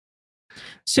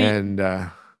 So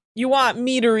and you want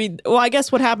me to read? Well, I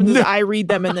guess what happens is I read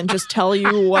them and then just tell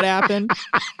you what happened.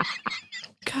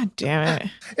 God damn it.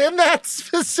 in that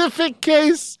specific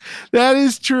case, that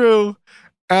is true.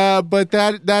 But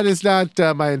that is not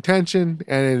my intention,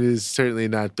 and it is certainly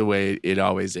not the way it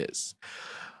always is.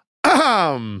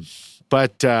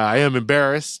 But I am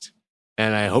embarrassed,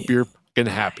 and I hope you're fucking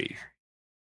happy.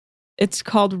 It's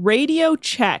called Radio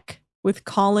Check with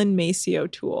Colin Macy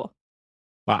O'Toole.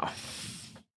 Wow.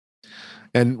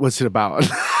 And what's it about?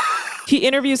 He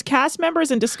interviews cast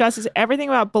members and discusses everything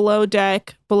about Below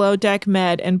Deck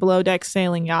Med, and Below Deck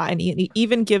Sailing Yacht, and he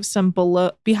even gives some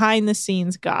behind the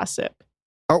scenes gossip.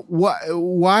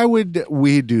 Why would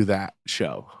we do that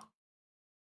show?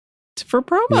 For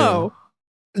promo. Yeah.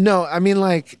 No, I mean,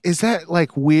 like, is that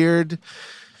like weird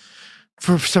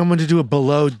for someone to do a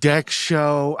Below Deck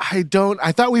show? I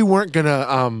thought we weren't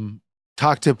gonna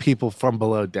talk to people from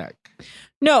Below Deck.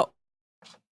 No,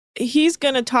 he's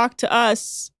gonna talk to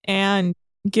us and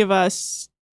give us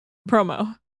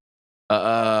promo.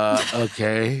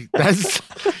 Okay.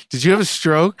 Did you have a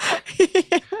stroke?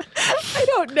 I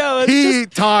don't know. It's He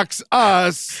talks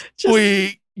us.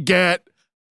 We get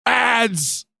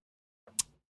ads.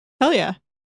 Hell yeah.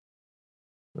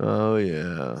 Oh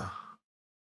yeah.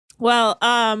 Well,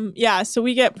 yeah, so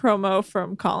we get promo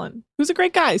from Colin, who's a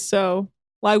great guy, so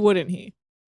why wouldn't he?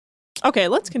 Okay,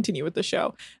 let's continue with the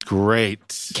show.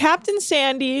 Great. Captain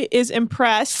Sandy is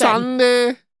impressed.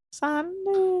 Sunday.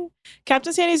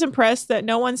 Captain Sandy's impressed that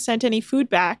no one sent any food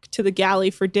back to the galley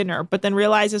for dinner, but then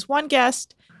realizes one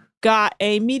guest got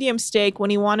a medium steak when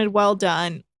he wanted well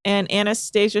done. And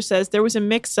Anastasia says there was a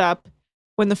mix-up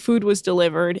when the food was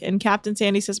delivered. And Captain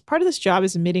Sandy says, part of this job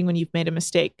is admitting when you've made a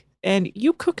mistake. And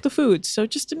you cook the food, so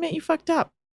just admit you fucked up.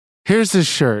 Here's his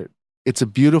shirt. It's a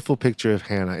beautiful picture of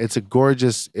Hannah. It's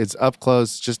up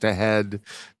close, just ahead.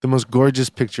 The most gorgeous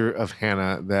picture of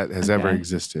Hannah that has ever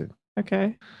existed.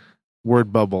 Okay.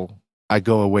 Word bubble. I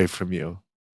go away from you.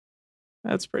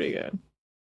 That's pretty good.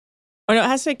 Oh no, it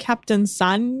has to say Captain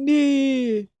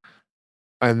Sandy.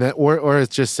 And that, or it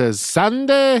just says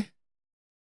Sunday.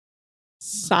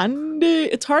 Sunday.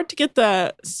 It's hard to get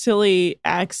the silly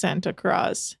accent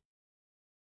across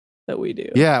that we do.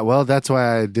 Yeah, well, that's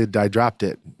why I dropped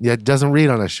it. Yeah, it doesn't read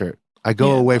on a shirt. I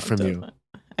go away from you.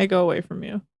 I go away from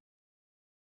you.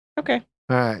 Okay.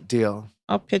 All right, deal.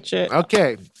 I'll pitch it.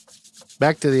 Okay.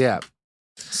 Back to the app.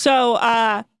 So,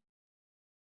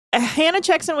 Hannah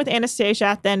checks in with Anastasia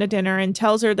at the end of dinner and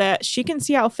tells her that she can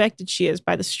see how affected she is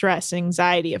by the stress and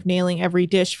anxiety of nailing every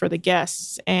dish for the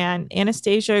guests. And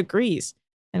Anastasia agrees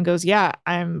and goes, yeah,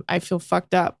 I feel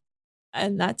fucked up.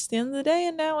 And that's the end of the day.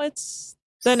 And now it's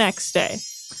the next day.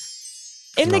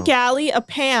 In the galley, a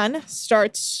pan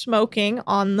starts smoking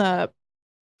on the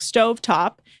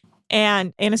stovetop,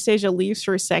 and Anastasia leaves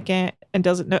for a second and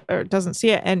doesn't see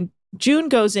it. And June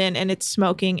goes in and it's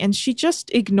smoking, and she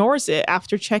just ignores it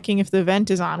after checking if the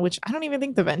vent is on, which I don't even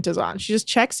think the vent is on. She just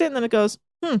checks it and then it goes,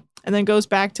 and then goes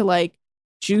back to like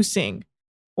juicing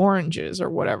oranges or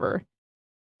whatever.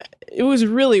 It was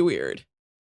really weird.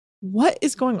 What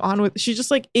is going on with, she's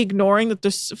just like ignoring that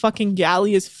this fucking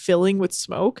galley is filling with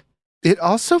smoke. It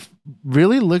also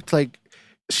really looked like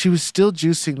she was still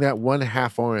juicing that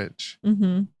 1/2 orange.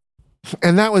 Mm-hmm.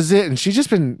 And that was it. And she's just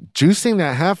been juicing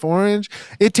that 1/2 orange.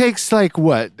 It takes like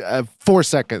 4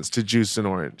 seconds to juice an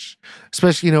orange,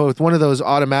 especially, with one of those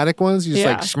automatic ones. You just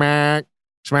like smack,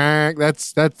 smack.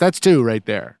 That's 2 right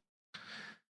there.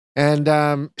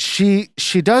 And she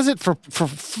does it for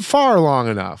far long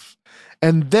enough,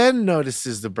 and then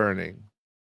notices the burning.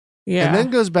 Yeah. And then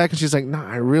goes back and she's like,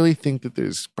 I really think that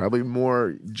there's probably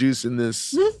more juice in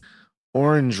this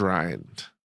orange rind.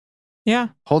 Yeah.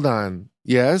 Hold on.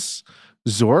 Yes.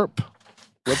 Zorp.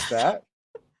 What's that?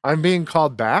 I'm being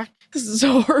called back?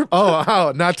 Zorp.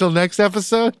 Oh, not till next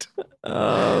episode?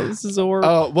 Oh, Zorp.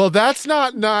 Oh, well, that's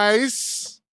not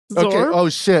nice. Zorp? Okay. Oh,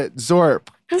 shit. Zorp.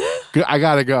 I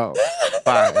gotta go.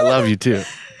 Bye. I love you too.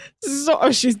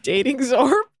 She's dating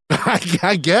Zorp?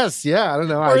 I guess, yeah. I don't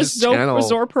know. Or I just channel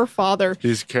Zorp her father.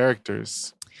 These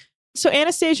characters. So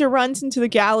Anastasia runs into the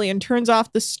galley and turns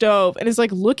off the stove and is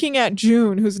like looking at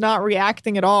June, who's not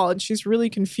reacting at all. And she's really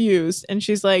confused. And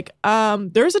she's like,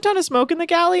 there's a ton of smoke in the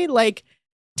galley. Like,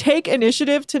 take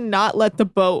initiative to not let the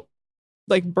boat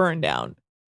like burn down.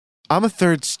 I'm a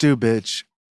third stew bitch.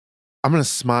 I'm going to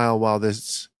smile while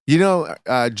this,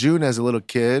 June as a little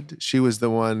kid, she was the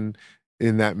one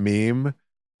in that meme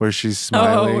where she's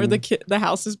smiling. Oh, where the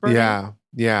house is burning. Yeah.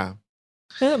 Yeah.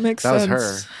 That makes sense. That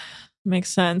was her. Makes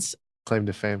sense. Claim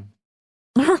to fame.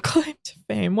 Her claim to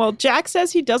fame. Well, Jack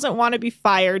says he doesn't want to be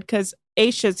fired because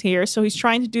Aisha's here. So he's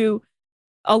trying to do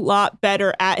a lot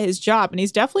better at his job. And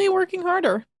he's definitely working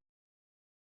harder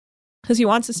because he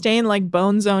wants to stay in like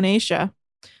Bone Zone Aisha.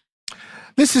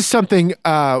 This is something,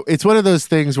 it's one of those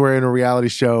things where in a reality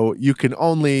show, you can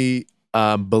only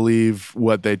believe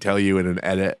what they tell you in an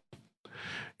edit.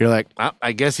 You're like,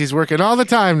 I guess he's working all the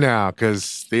time now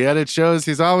because the edit shows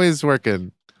he's always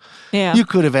working. Yeah. You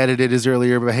could have edited his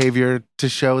earlier behavior to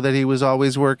show that he was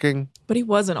always working. But he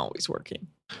wasn't always working.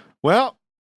 Well,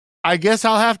 I guess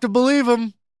I'll have to believe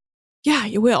him. Yeah,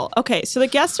 you will. Okay, so the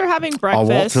guests are having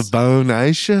breakfast. I want to bone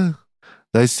Aisha.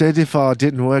 They said if I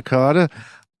didn't work harder,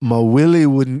 my Willie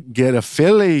wouldn't get a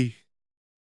filly.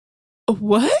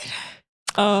 What?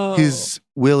 Oh. His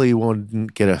Willie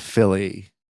wouldn't get a filly.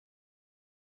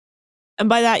 And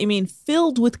by that you mean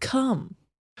filled with cum.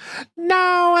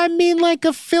 No, I mean like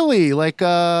a filly, like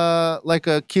a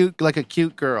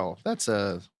cute girl. That's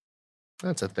a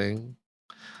thing.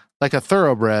 Like a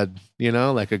thoroughbred,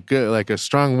 like a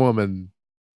strong woman.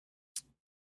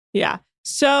 Yeah.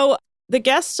 So the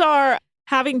guests are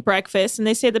having breakfast and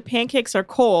they say the pancakes are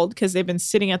cold because they've been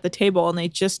sitting at the table and they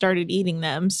just started eating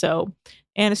them. So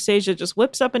Anastasia just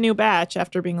whips up a new batch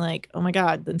after being like, oh my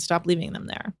God, then stop leaving them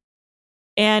there.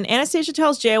 And Anastasia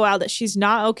tells JWoww that she's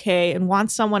not okay and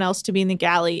wants someone else to be in the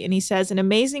galley. And he says an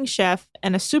amazing chef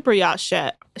and a super yacht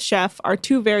chef are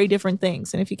 2 very different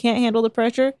things. And if you can't handle the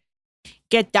pressure,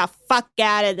 get the fuck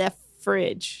out of the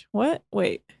fridge. What?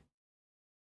 Wait.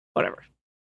 Whatever.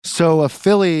 So a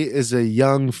filly is a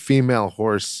young female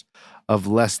horse of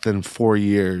less than 4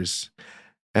 years.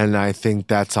 And I think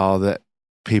that's all that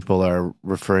people are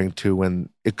referring to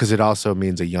because it also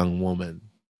means a young woman.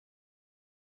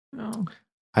 Oh.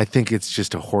 I think it's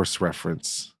just a horse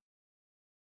reference.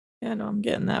 Yeah, no, I'm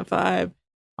getting that vibe.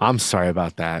 I'm sorry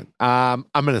about that. I'm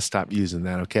going to stop using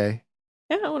that, okay?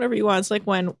 Yeah, whatever you want. It's like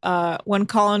when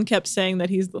Colin kept saying that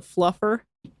he's the fluffer.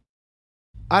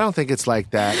 I don't think it's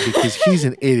like that because he's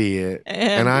an idiot,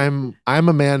 and I'm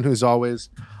a man who's always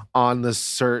on the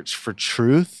search for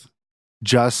truth,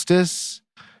 justice,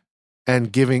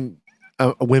 and giving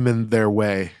women their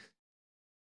way.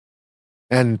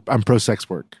 And I'm pro sex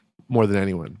work more than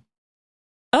anyone.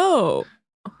 Oh.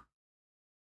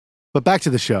 But back to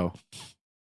the show.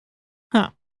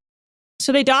 Huh.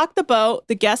 So they dock the boat.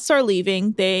 The guests are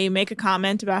leaving. They make a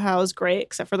comment about how it was great,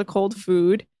 except for the cold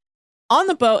food. On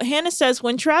the boat, Hannah says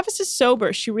when Travis is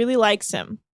sober, she really likes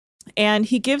him. And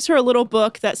he gives her a little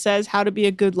book that says how to be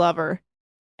a good lover.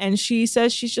 And she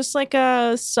says she's just like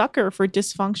a sucker for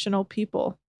dysfunctional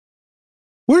people.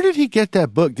 Where did he get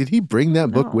that book? Did he bring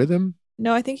that book with him?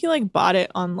 No, I think he like bought it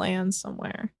on land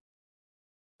somewhere.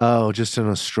 Oh, just in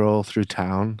a stroll through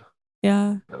town?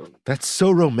 Yeah. That's so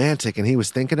romantic. And he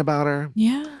was thinking about her.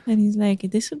 Yeah. And he's like,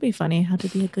 this would be funny. How to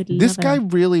be a good lover. This guy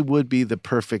really would be the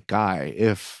perfect guy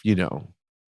if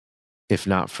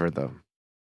not for the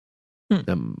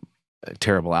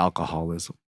terrible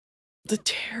alcoholism. The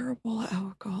terrible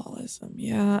alcoholism.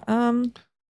 Yeah.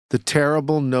 The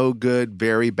terrible, no good,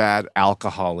 very bad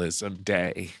alcoholism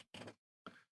day.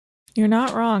 You're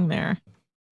not wrong there.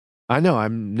 I know.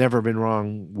 I've never been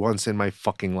wrong once in my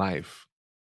fucking life.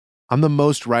 I'm the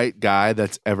most right guy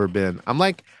that's ever been. I'm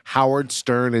like Howard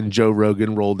Stern and Joe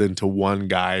Rogan rolled into one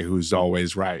guy who's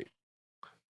always right.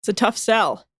 It's a tough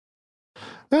sell.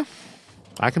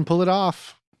 I can pull it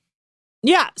off.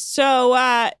 Yeah.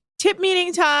 So tip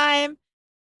meeting time.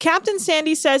 Captain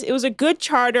Sandy says it was a good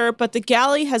charter, but the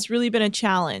galley has really been a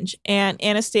challenge. And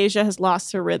Anastasia has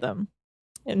lost her rhythm.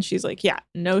 And she's like, yeah,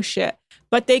 no shit.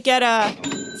 But they get a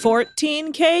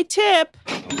 $14K tip.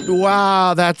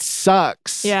 Wow, that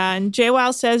sucks. Yeah, and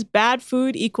JWoww says bad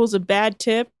food equals a bad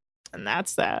tip. And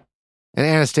that's that. And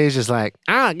Anastasia's like,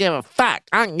 I don't give a fuck.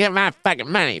 I can get my fucking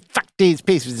money. Fuck these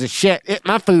pieces of shit.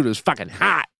 My food was fucking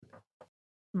hot.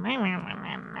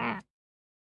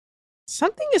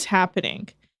 Something is happening.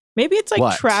 Maybe it's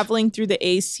like traveling through the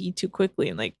AC too quickly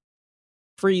and like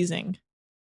freezing.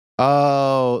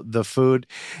 Oh, the food.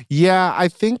 Yeah, I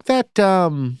think that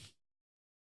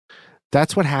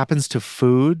that's what happens to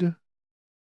food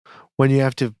when you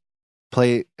have to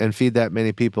play and feed that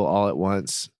many people all at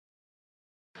once.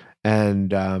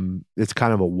 And it's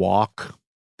kind of a walk.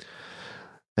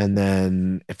 And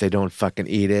then if they don't fucking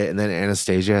eat it, and then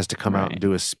Anastasia has to come out and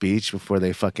do a speech before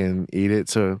they fucking eat it.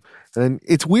 So then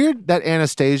it's weird that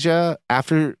Anastasia,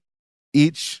 after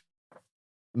each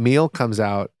meal comes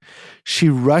out, she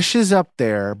rushes up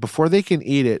there before they can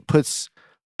eat it, puts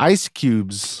ice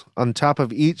cubes on top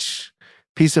of each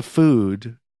piece of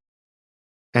food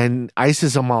and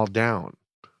ices them all down.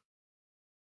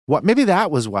 What? Maybe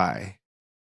that was why.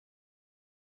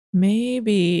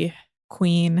 Maybe,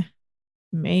 Queen.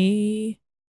 May.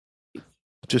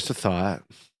 Just a thought.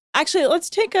 Actually, let's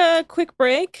take a quick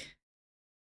break.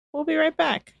 We'll be right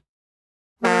back.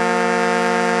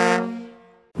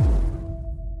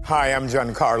 Hi, I'm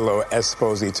Giancarlo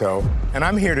Esposito, and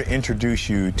I'm here to introduce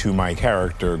you to my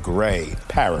character, Gray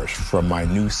Parrish, from my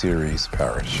new series,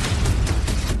 Parrish.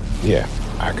 Yeah,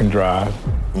 I can drive.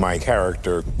 My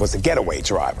character was a getaway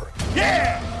driver.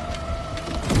 Yeah!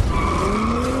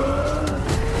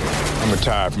 I'm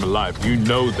retired from life. You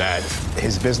know that.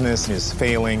 His business is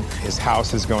failing. His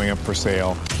house is going up for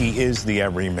sale. He is the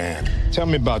everyman. Tell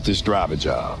me about this driver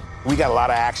job. We got a lot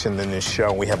of action in this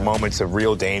show. We have moments of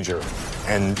real danger,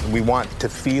 and we want to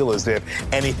feel as if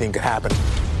anything could happen.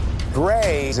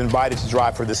 Gray is invited to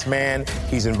drive for this man.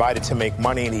 He's invited to make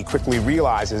money, and he quickly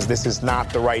realizes this is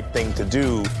not the right thing to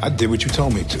do. I did what you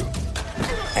told me to.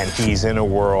 And he's in a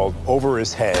world over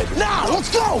his head. Now,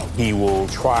 let's go! He will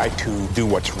try to do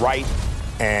what's right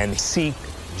and seek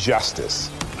justice.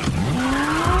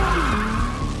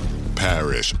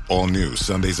 Parrish, all new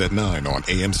Sundays at 9 on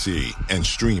AMC and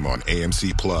stream on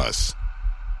AMC Plus.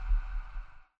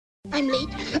 I'm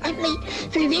late for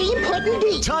a very important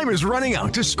date. Time is running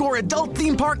out to score adult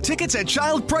theme park tickets at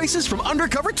child prices from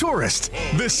Undercover Tourist.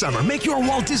 This summer, make your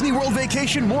Walt Disney World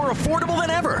vacation more affordable than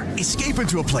ever. Escape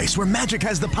into a place where magic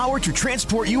has the power to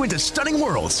transport you into stunning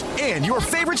worlds and your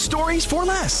favorite stories for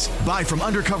less. Buy from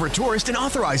Undercover Tourist, an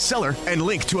authorized seller, and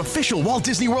link to official Walt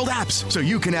Disney World apps so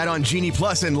you can add on Genie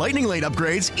Plus and Lightning Lane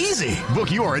upgrades easy. Book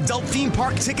your adult theme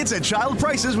park tickets at child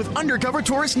prices with Undercover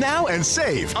Tourist now and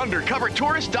save.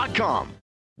 UndercoverTourist.com.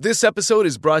 This episode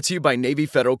is brought to you by Navy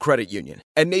Federal Credit Union.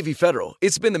 At Navy Federal,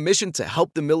 it's been the mission to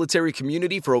help the military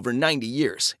community for over 90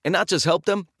 years. And not just help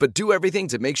them, but do everything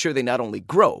to make sure they not only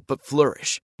grow, but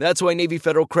flourish. That's why Navy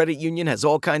Federal Credit Union has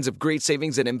all kinds of great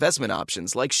savings and investment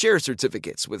options like share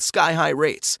certificates with sky-high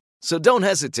rates. So don't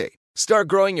hesitate. Start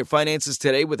growing your finances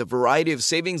today with a variety of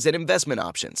savings and investment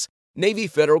options. Navy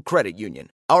Federal Credit Union.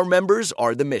 Our members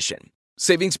are the mission.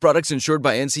 Savings products insured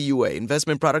by NCUA.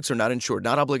 Investment products are not insured,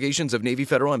 not obligations of Navy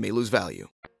Federal and may lose value.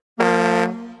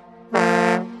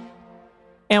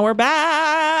 And we're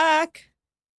back.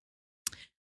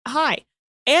 Hi.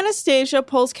 Anastasia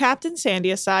pulls Captain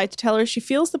Sandy aside to tell her she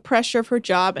feels the pressure of her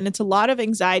job and it's a lot of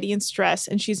anxiety and stress,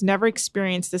 and she's never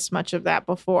experienced this much of that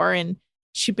before, and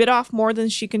she bit off more than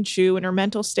she can chew, and her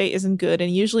mental state isn't good,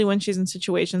 and usually when she's in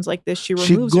situations like this, she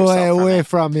removes herself away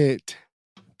from it.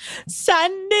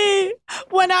 Sandy,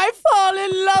 when I fall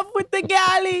in love with the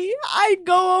galley, I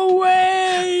go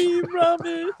away from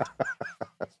it.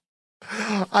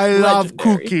 I love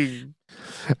cooking,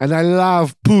 and I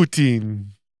love Putin.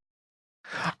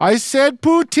 I said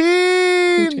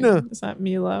Putin. Is that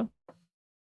Mila?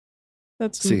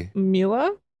 That's See.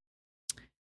 Mila.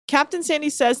 Captain Sandy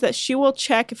says that she will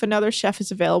check if another chef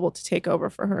is available to take over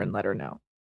for her and let her know.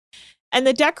 And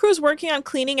the deck crew is working on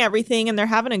cleaning everything, and they're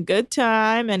having a good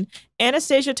time. And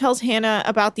Anastasia tells Hannah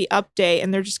about the update,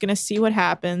 and they're just going to see what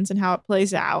happens and how it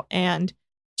plays out. And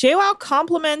JWoww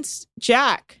compliments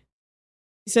Jack.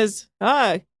 He says,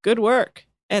 good work.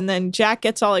 And then Jack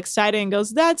gets all excited and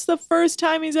goes, that's the first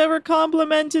time he's ever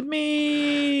complimented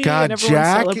me. God, and everyone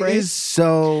Jack celebrates. is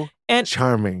so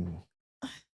charming.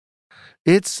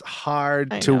 It's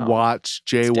hard to watch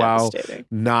JWoww devastating.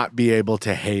 not be able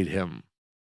to hate him.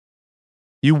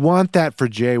 You want that for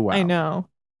JWoww. I know.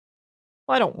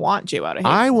 Well, I don't want JWoww to hate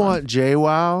I anyone. want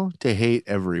JWoww to hate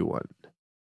everyone.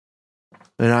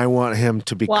 And I want him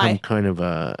to become kind of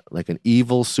like an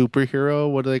evil superhero.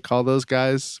 What do they call those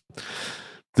guys?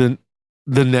 The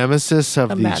nemesis of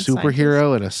the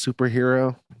superhero and a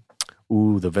superhero.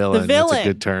 Ooh, the villain. That's a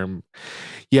good term.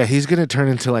 Yeah, he's going to turn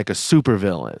into like a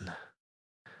supervillain.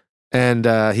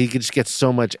 And he just gets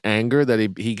so much anger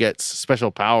that he gets special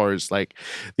powers, like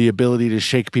the ability to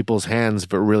shake people's hands,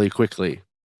 but really quickly.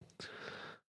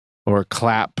 Or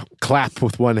clap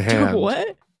with one hand.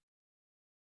 What?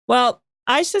 Well,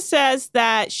 Aisha says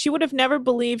that she would have never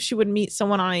believed she would meet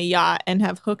someone on a yacht and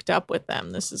have hooked up with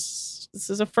them. This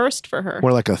is a first for her.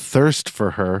 More like a thirst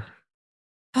for her.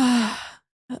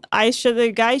 Aisha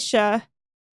the Geisha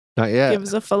Not yet.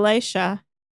 gives a fellatio.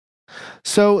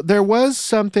 So there was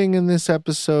something in this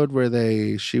episode where or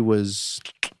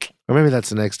maybe that's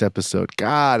the next episode.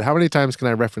 God, how many times can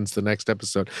I reference the next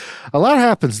episode? A lot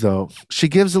happens though. She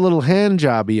gives a little hand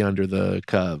jobby under the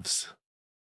cuffs.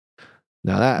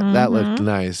 Now that looked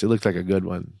nice. It looked like a good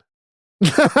one.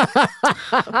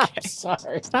 Okay.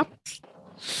 Sorry.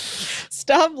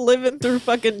 Stop living through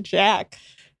fucking Jack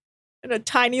in a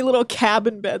tiny little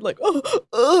cabin bed, like, all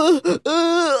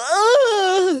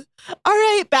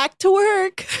right, back to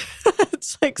work.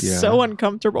 It's like so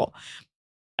uncomfortable.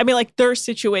 I mean, like their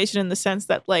situation in the sense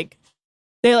that like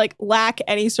they like lack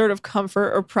any sort of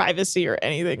comfort or privacy or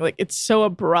anything. Like it's so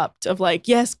abrupt of like,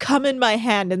 yes, come in my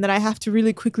hand. And then I have to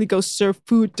really quickly go serve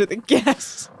food to the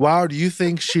guests. Wow. Do you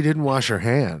think she didn't wash her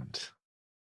hand?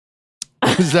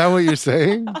 Is that what you're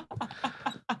saying?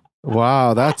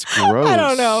 Wow, that's gross. I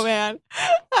don't know, man.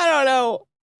 I don't know.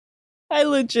 I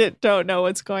legit don't know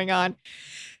what's going on.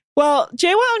 Well,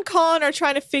 JWoww and Colin are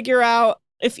trying to figure out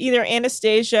if either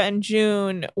Anastasia and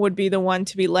June would be the one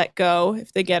to be let go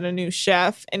if they get a new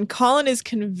chef. And Colin is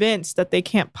convinced that they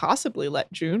can't possibly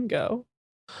let June go.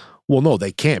 Well, no,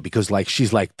 they can't because like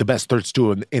she's like the best third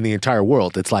stew in the entire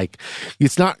world. It's like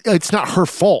it's not her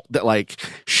fault that like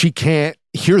she can't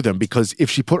hear them, because if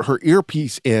she put her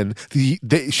earpiece in,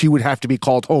 she would have to be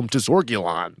called home to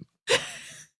Zorgulon.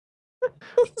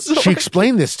 She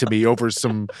explained this to me over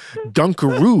some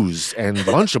Dunkaroos and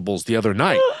Lunchables the other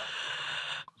night.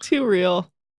 Too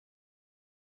real.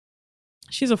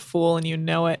 She's a fool and you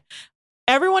know it.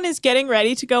 Everyone is getting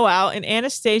ready to go out, and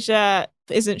Anastasia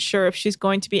isn't sure if she's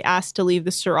going to be asked to leave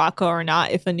the Sirocco or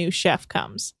not if a new chef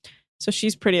comes. So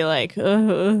she's pretty like,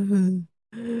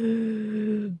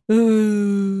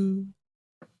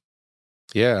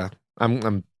 Yeah.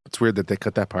 It's weird that they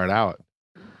cut that part out.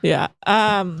 Yeah.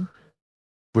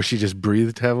 Where she just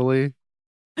breathed heavily.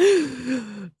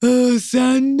 Oh,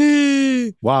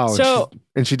 Sandy. Wow. So,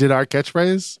 and she did our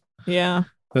catchphrase? Yeah.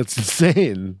 That's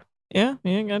insane. Yeah,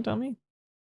 you ain't gonna tell me.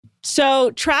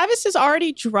 So Travis is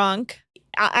already drunk.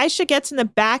 Aisha gets in the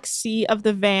back seat of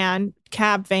the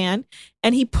cab van,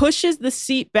 and he pushes the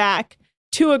seat back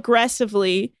too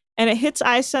aggressively and it hits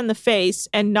Aisha in the face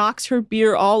and knocks her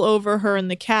beer all over her in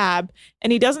the cab.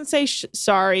 And he doesn't say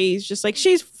sorry. He's just like,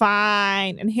 she's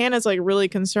fine. And Hannah's like really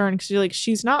concerned because she's like,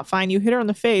 she's not fine. You hit her in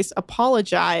the face.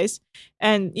 Apologize.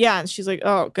 And yeah, and she's like,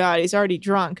 oh God, he's already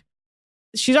drunk.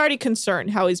 She's already concerned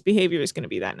how his behavior is going to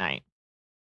be that night.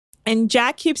 And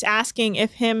Jack keeps asking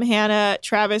if him, Hannah,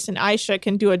 Travis, and Aisha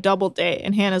can do a double date.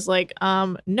 And Hannah's like,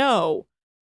 no.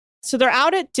 So they're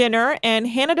out at dinner, and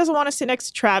Hannah doesn't want to sit next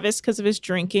to Travis because of his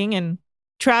drinking. And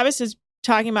Travis is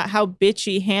talking about how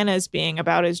bitchy Hannah is being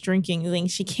about his drinking. He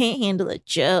thinks she can't handle a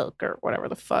joke or whatever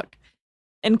the fuck.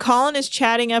 And Colin is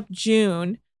chatting up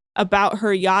June about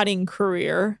her yachting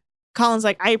career. Colin's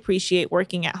like, I appreciate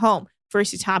working at home.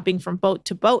 First, he's hopping from boat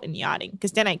to boat and yachting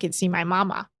because then I can see my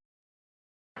mama.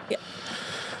 Yeah.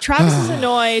 Travis is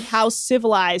annoyed how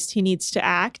civilized he needs to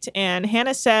act, and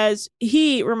Hannah says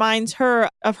he reminds her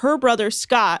of her brother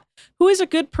Scott, who is a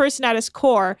good person at his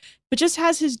core, but just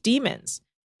has his demons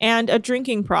and a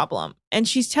drinking problem. And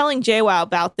she's telling JWoww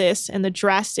about this, and the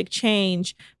drastic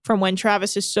change from when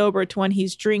Travis is sober to when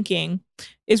he's drinking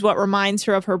is what reminds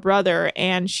her of her brother,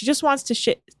 and she just wants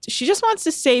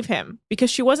to save him because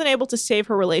she wasn't able to save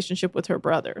her relationship with her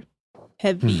brother.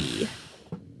 Heavy.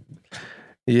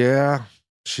 Yeah.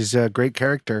 She's a great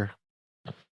character.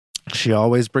 She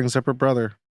always brings up her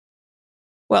brother.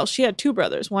 Well, she had two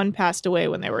brothers. One passed away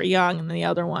when they were young, and the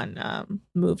other one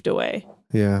moved away.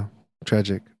 Yeah,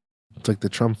 tragic. It's like the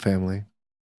Trump family.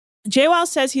 JWoww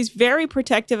says he's very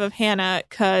protective of Hannah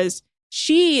because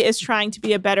she is trying to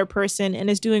be a better person and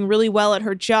is doing really well at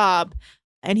her job,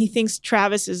 and he thinks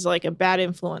Travis is like a bad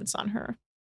influence on her.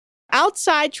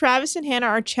 Outside, Travis and Hannah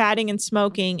are chatting and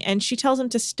smoking, and she tells him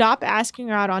to stop asking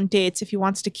her out on dates if he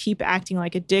wants to keep acting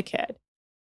like a dickhead.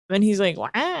 And he's like,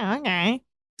 wow, okay.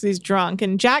 Because he's drunk.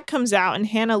 And Jack comes out, and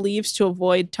Hannah leaves to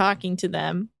avoid talking to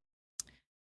them.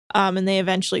 And they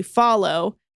eventually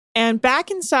follow. And back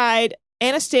inside,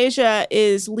 Anastasia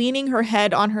is leaning her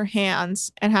head on her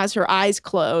hands and has her eyes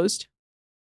closed.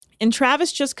 And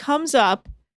Travis just comes up,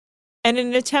 and in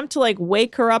an attempt to like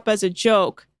wake her up as a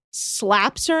joke,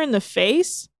 slaps her in the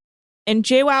face, and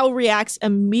JWoww reacts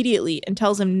immediately and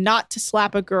tells him not to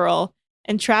slap a girl,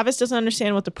 and Travis doesn't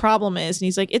understand what the problem is, and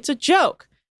he's like, it's a joke.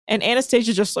 And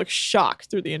Anastasia just looks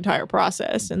shocked through the entire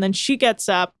process, and then she gets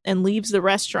up and leaves the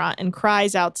restaurant and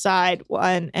cries outside,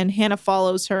 and Hannah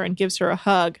follows her and gives her a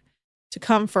hug to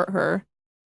comfort her.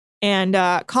 And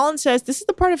Colin says this is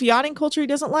the part of yachting culture he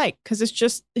doesn't like because it's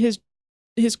just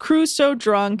his crew's so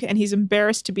drunk and he's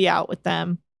embarrassed to be out with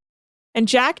them. And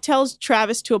Jack tells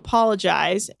Travis to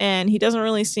apologize, and he doesn't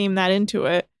really seem that into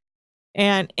it.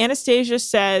 And Anastasia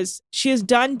says she is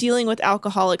done dealing with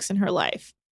alcoholics in her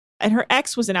life. And her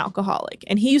ex was an alcoholic,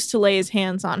 and he used to lay his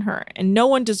hands on her, and no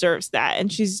one deserves that. And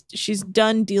she's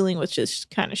done dealing with just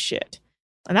kind of shit.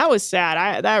 And that was sad.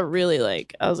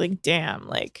 I was like, damn,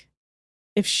 like,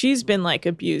 if she's been like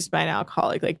abused by an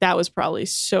alcoholic, like that was probably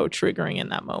so triggering in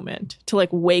that moment to like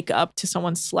wake up to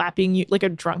someone slapping you, like a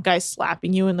drunk guy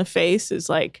slapping you in the face is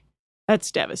like,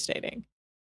 that's devastating.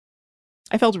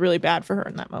 I felt really bad for her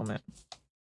in that moment.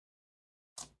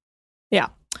 Yeah.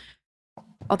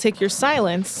 I'll take your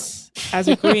silence as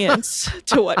agreeance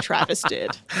to what Travis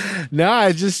did. No,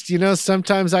 I just,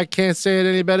 sometimes I can't say it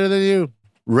any better than you.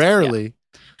 Rarely.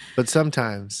 But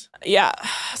sometimes. Yeah,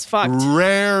 it's fucked.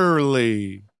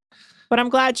 Rarely. But I'm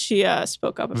glad she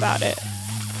spoke up about it.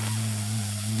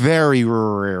 Very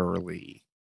rarely.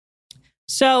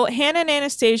 So Hannah and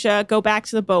Anastasia go back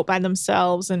to the boat by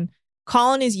themselves, and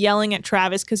Colin is yelling at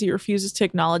Travis because he refuses to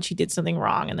acknowledge he did something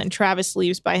wrong. And then Travis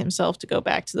leaves by himself to go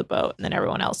back to the boat, and then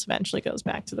everyone else eventually goes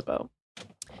back to the boat.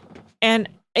 And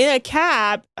in a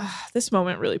cab, this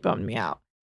moment really bummed me out.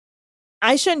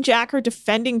 Aisha and Jack are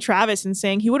defending Travis and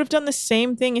saying he would have done the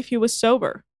same thing if he was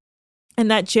sober,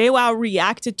 and that JWoww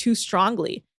reacted too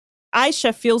strongly.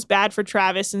 Aisha feels bad for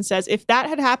Travis and says if that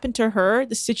had happened to her,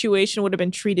 the situation would have been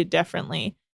treated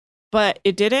differently. But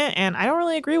it didn't, and I don't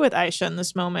really agree with Aisha in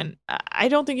this moment. I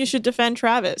don't think you should defend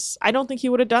Travis. I don't think he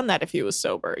would have done that if he was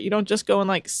sober. You don't just go and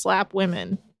like slap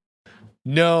women.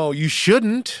 No, you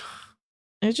shouldn't.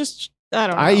 It just, I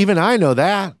don't know. I know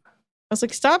that. I was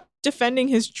like, stop defending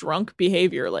his drunk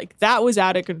behavior. Like, that was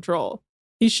out of control.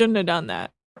 He shouldn't have done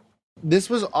that. This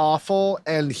was awful,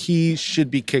 and he should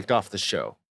be kicked off the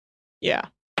show. Yeah.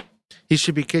 He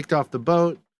should be kicked off the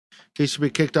boat. He should be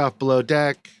kicked off below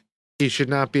deck. He should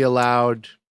not be allowed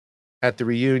at the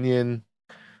reunion.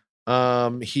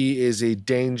 He is a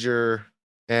danger,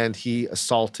 and he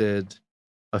assaulted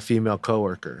a female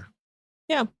coworker.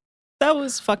 Yeah. That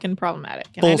was fucking problematic.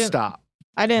 And Full stop.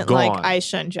 I didn't Gone. like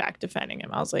Aisha and Jack defending him.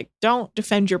 I was like, don't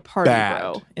defend your party,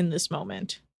 bro, in this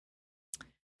moment.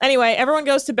 Anyway, everyone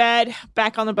goes to bed,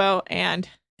 back on the boat, and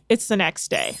it's the next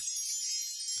day.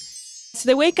 So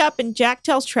they wake up and Jack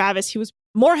tells Travis he was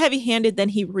more heavy-handed than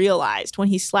he realized when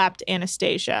he slapped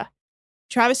Anastasia.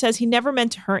 Travis says he never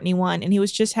meant to hurt anyone and he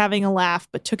was just having a laugh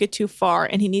but took it too far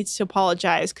and he needs to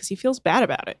apologize because he feels bad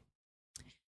about it.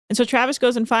 And so Travis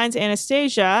goes and finds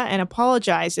Anastasia and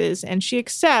apologizes and she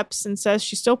accepts and says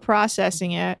she's still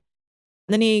processing it.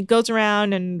 And then he goes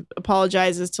around and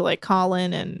apologizes to like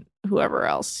Colin and whoever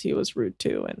else he was rude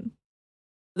to. And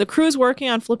the crew's working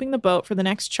on flipping the boat for the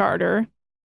next charter.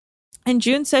 And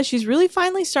June says she's really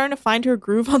finally starting to find her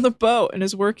groove on the boat and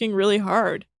is working really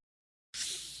hard.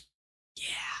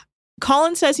 Yeah.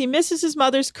 Colin says he misses his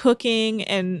mother's cooking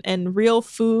and real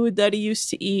food that he used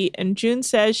to eat. And June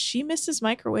says she misses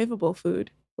microwavable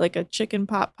food, like a chicken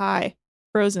pot pie,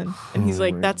 frozen. And he's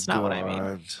like, that's not what I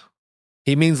mean.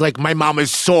 He means like my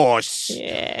mama's sauce.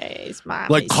 Yeah, his mom.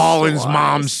 Like Colin's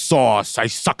mom's sauce. I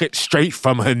suck it straight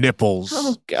from her nipples.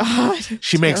 Oh, God.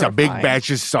 She makes a big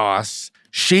batch of sauce.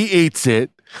 She eats it.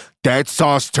 That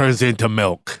sauce turns into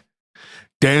milk.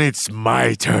 Then it's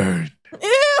my turn.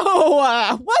 Ew!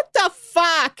 What the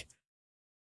fuck?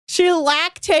 She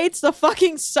lactates the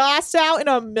fucking sauce out in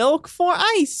a milk form?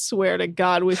 I swear to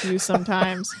God with you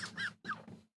sometimes.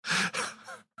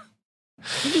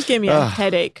 You just gave me a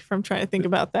headache from trying to think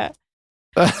about that.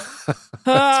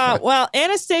 Well,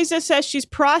 Anastasia says she's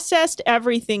processed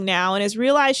everything now and has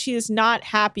realized she is not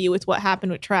happy with what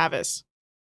happened with Travis.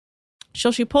 So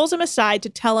she pulls him aside to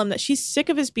tell him that she's sick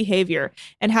of his behavior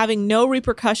and having no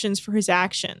repercussions for his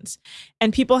actions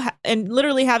and and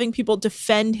literally having people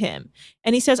defend him.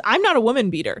 And he says, I'm not a woman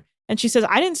beater. And she says,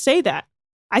 I didn't say that.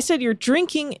 I said you're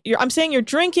drinking. I'm saying your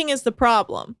drinking is the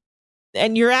problem.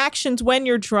 And your actions when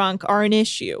you're drunk are an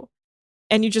issue.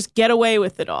 And you just get away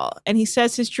with it all. And he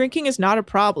says his drinking is not a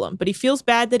problem, but he feels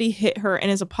bad that he hit her and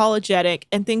is apologetic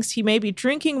and thinks he may be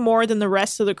drinking more than the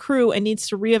rest of the crew and needs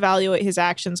to reevaluate his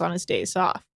actions on his days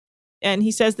off. And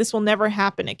he says this will never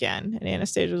happen again. And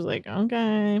Anastasia's like,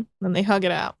 okay. Then they hug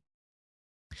it out.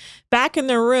 Back in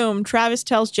their room, Travis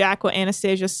tells Jack what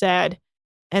Anastasia said.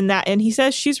 And he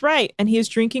says she's right. And he is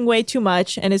drinking way too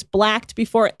much and is blacked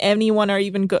before anyone are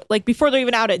even before they're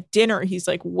even out at dinner. He's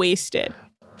like wasted.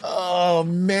 Oh,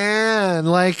 man.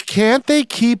 Like, can't they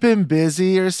keep him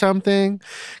busy or something?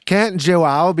 Can't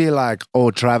Joao be like,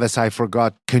 oh, Travis, I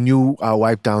forgot. Can you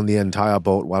wipe down the entire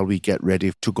boat while we get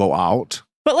ready to go out?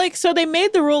 But like, so they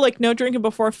made the rule like no drinking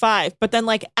before 5. But then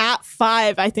like at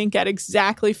 5, I think at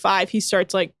exactly 5, he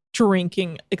starts like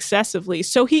drinking excessively.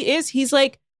 So he's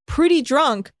like pretty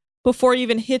drunk before he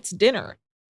even hits dinner.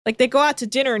 Like they go out to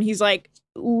dinner and he's like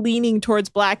leaning towards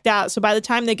blacked out. So by the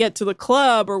time they get to the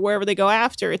club or wherever they go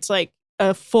after, it's like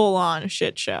a full-on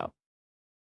shit show.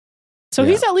 So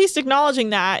he's at least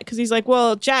acknowledging that because he's like,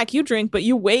 well, Jack, you drink, but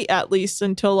you wait at least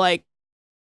until like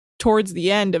towards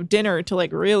the end of dinner to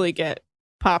like really get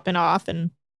popping off.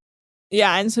 And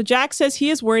yeah, and so Jack says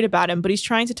he is worried about him, but he's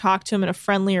trying to talk to him in a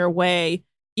friendlier way,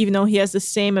 even though he has the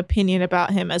same opinion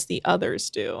about him as the others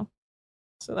do.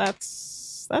 So that's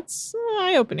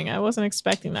eye-opening. I wasn't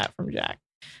expecting that from Jack.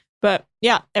 But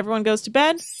yeah, everyone goes to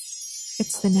bed.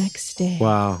 It's the next day.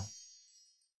 Wow.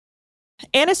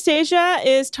 Anastasia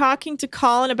is talking to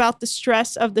Colin about the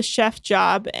stress of the chef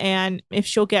job and if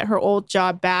she'll get her old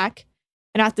job back.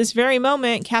 And at this very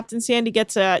moment, Captain Sandy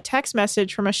gets a text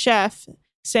message from a chef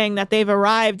saying that they've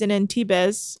arrived in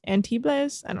Antibes.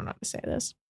 Antibes? I don't know how to say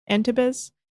this.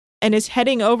 Antibes. And is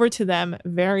heading over to them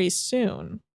very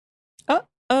soon.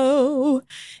 Oh,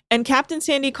 and Captain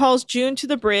Sandy calls June to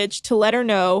the bridge to let her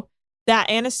know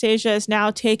that Anastasia is now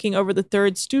taking over the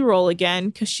third stew role again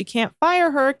because she can't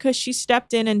fire her because she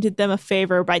stepped in and did them a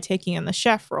favor by taking in the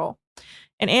chef role.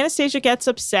 And Anastasia gets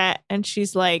upset and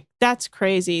she's like, that's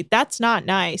crazy. That's not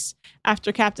nice.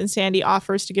 After Captain Sandy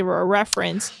offers to give her a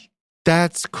reference.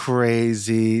 That's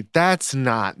crazy. That's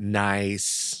not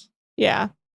nice. Yeah.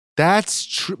 That's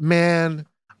true, man.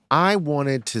 I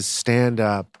wanted to stand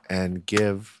up and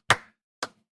give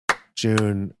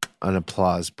June an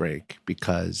applause break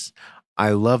because I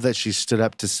love that she stood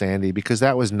up to Sandy because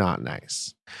that was not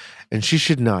nice. And she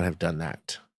should not have done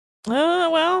that.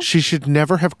 Well. She should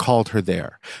never have called her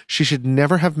there. She should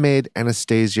never have made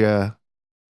Anastasia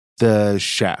the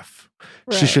chef.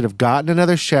 Right. She should have gotten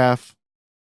another chef.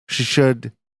 She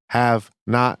should have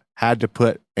not had to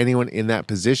put anyone in that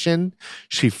position.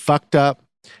 She fucked up.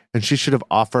 And she should have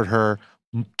offered her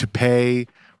to pay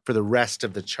for the rest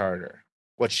of the charter,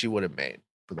 what she would have made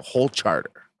for the whole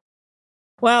charter.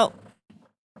 Well,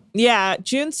 yeah,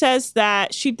 June says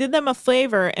that she did them a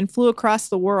favor and flew across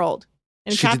the world.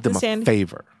 And she did them a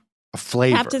favor, a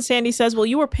flavor. Captain Sandy says, well,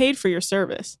 you were paid for your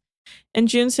service. And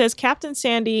June says Captain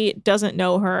Sandy doesn't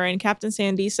know her. And Captain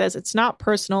Sandy says it's not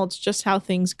personal. It's just how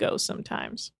things go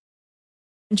sometimes.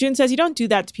 And June says you don't do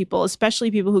that to people,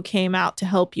 especially people who came out to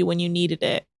help you when you needed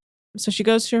it. So she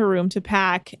goes to her room to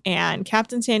pack, and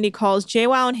Captain Sandy calls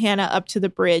JWoww and Hannah up to the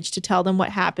bridge to tell them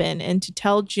what happened and to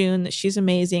tell June that she's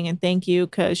amazing and thank you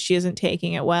because she isn't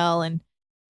taking it well. And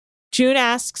June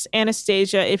asks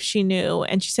Anastasia if she knew,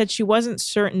 and she said she wasn't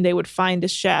certain they would find a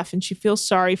chef, and she feels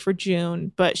sorry for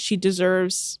June, but she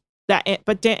deserves that.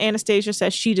 But Anastasia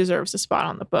says she deserves a spot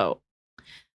on the boat.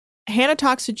 Hannah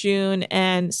talks to June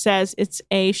and says it's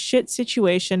a shit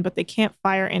situation, but they can't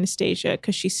fire Anastasia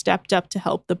because she stepped up to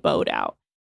help the boat out.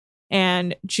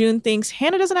 And June thinks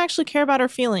Hannah doesn't actually care about her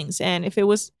feelings. And if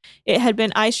it had been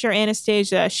Aisha or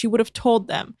Anastasia, she would have told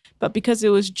them. But because it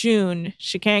was June,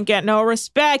 she can't get no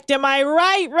respect. Am I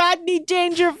right, Rodney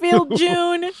Dangerfield,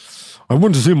 June? I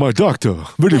went to see my doctor,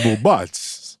 Video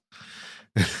Bots.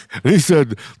 And he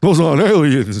said, those aren't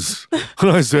aliens. And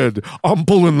I said, I'm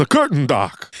pulling the curtain,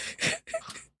 Doc.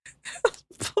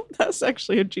 That's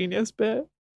actually a genius bit.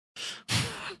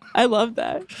 I love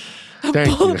that.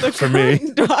 Thank you for me.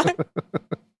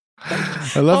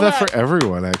 I love that for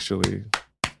everyone, actually.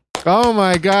 Oh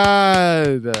my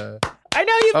God. I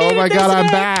know you made Oh my it God, this I'm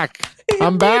way. back. You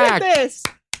I'm made back. it this.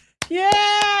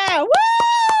 Yeah. Woo!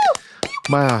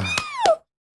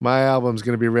 My album's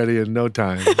going to be ready in no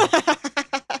time.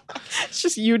 It's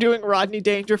just you doing Rodney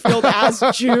Dangerfield as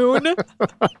June.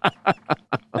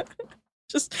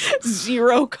 Just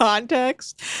zero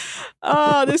context.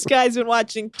 Oh, this guy's been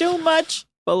watching too much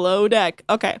Below Deck.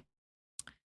 Okay.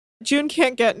 June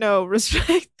can't get no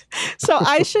respect. So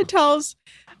Aisha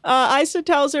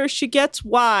tells her she gets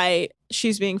why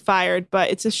she's being fired, but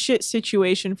it's a shit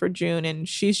situation for June, and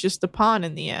she's just the pawn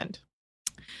in the end.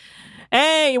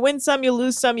 Hey, you win some, you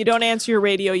lose some, you don't answer your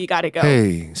radio, you gotta go.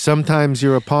 Hey, sometimes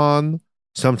you're a pawn,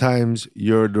 sometimes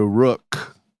you're the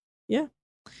rook. Yeah.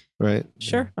 Right?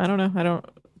 Sure. I don't know.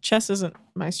 Chess isn't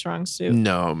my strong suit.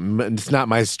 No, it's not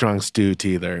my strong suit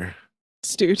either.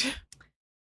 Stewed.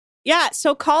 Yeah,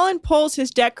 so Colin pulls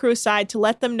his deck crew aside to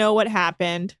let them know what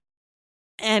happened.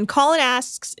 And Colin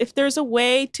asks if there's a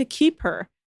way to keep her.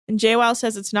 And JWoww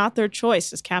says it's not their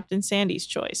choice, it's Captain Sandy's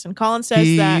choice. And Colin says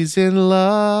He's in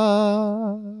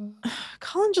love.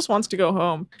 Colin just wants to go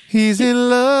home. He's in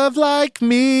love like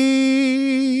me.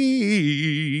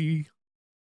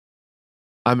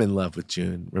 I'm in love with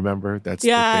June. Remember? That's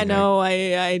yeah, the I thing, know.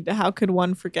 I how could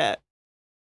one forget?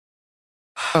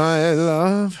 I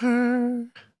love her.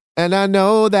 And I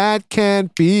know that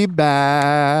can't be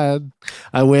bad.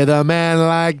 I with a man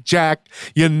like Jack,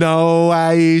 you know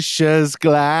Aisha's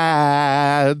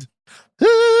glad.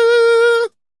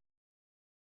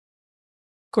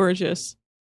 Gorgeous.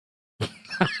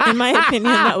 In my opinion,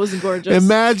 that was gorgeous.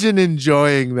 Imagine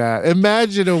enjoying that.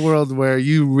 Imagine a world where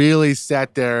you really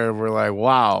sat there and were like,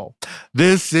 wow,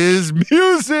 this is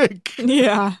music.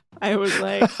 Yeah. I was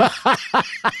like,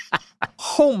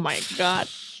 oh my God.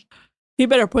 He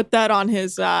better put that on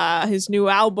his new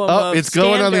album. Oh, it's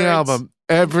going on the standards. album.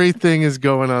 Everything is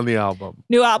going on the album.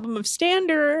 New album of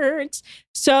standards.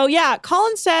 So yeah,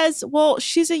 Colin says, well,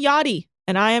 she's a yachty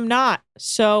and I am not.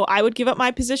 So I would give up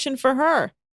my position for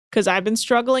her because I've been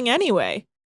struggling anyway.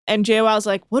 And JWoww's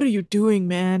like, what are you doing,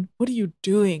 man? What are you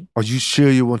doing? Are you sure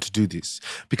you want to do this?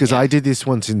 Because I did this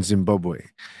once in Zimbabwe.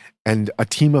 And a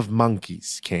team of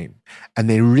monkeys came and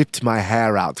they ripped my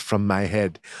hair out from my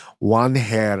head, one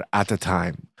hair at a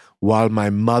time, while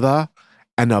my mother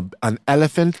and an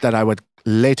elephant that I would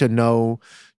later know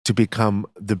to become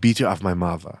the beater of my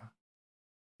mother,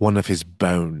 one of his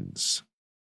bones.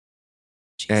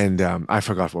 And I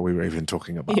forgot what we were even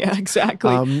talking about. Yeah,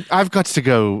 exactly. I've got to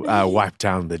go wipe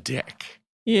down the deck.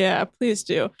 Yeah, please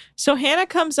do. So Hannah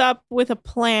comes up with a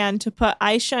plan to put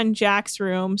Aisha in Jack's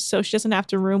room so she doesn't have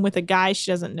to room with a guy she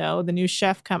doesn't know, the new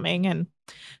chef coming. And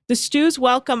the Stews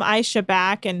welcome Aisha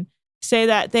back and say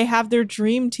that they have their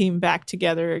dream team back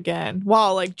together again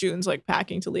while like June's like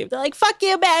packing to leave. They're like, fuck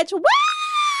you, bitch.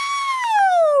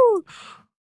 Woo!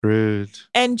 Rude.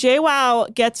 And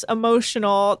JWoww gets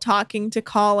emotional talking to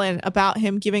Colin about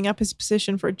him giving up his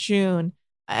position for June.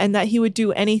 And that he would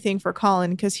do anything for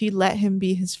Colin because he let him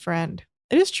be his friend.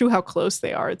 It is true how close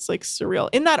they are. It's like surreal.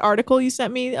 In that article you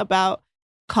sent me about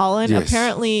Colin, yes.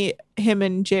 Apparently him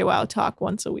and JWoww talk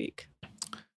once a week.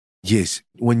 Yes.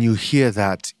 When you hear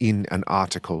that in an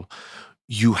article,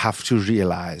 you have to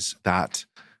realize that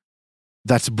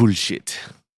that's bullshit.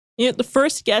 You know, the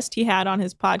first guest he had on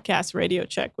his podcast, Radio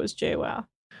Check, was JWoww.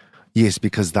 Yes,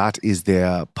 because that is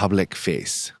their public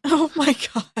face. Oh my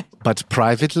God. But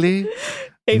privately,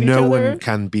 Hate no each other. one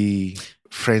can be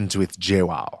friends with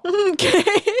JWoww. Okay.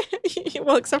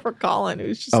 Well, except for Colin,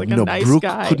 who's just like a no, nice Brooke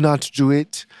guy. could not do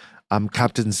it.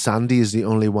 Captain Sandy is the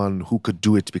only one who could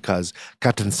do it because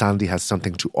Captain Sandy has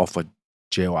something to offer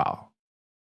Joao.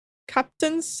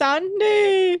 Captain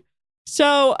Sandy.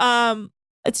 So,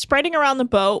 it's spreading around the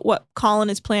boat what Colin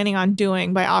is planning on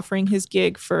doing by offering his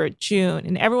gig for June.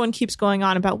 And everyone keeps going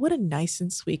on about what a nice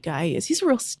and sweet guy he is. He's a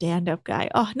real stand-up guy.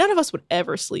 Oh, none of us would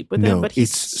ever sleep with him, but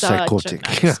he's such psychotic.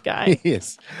 a nice guy. He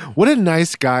is. What a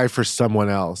nice guy for someone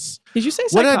else. Did you say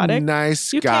What psychotic? a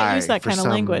nice you guy. can't use that for kind of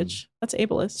some- language. That's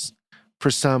ableist.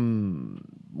 For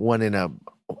someone in a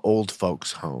old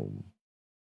folks' home.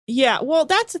 Yeah, well,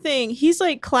 that's the thing. He's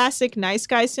like classic nice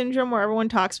guy syndrome where everyone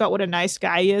talks about what a nice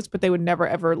guy is, but they would never,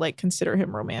 ever like consider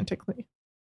him romantically.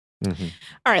 Mm-hmm.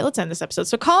 All right, let's end this episode.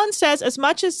 So Colin says, as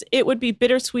much as it would be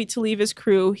bittersweet to leave his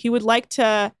crew, he would like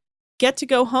to get to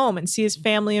go home and see his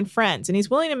family and friends. And he's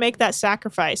willing to make that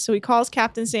sacrifice. So he calls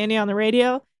Captain Sandy on the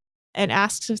radio and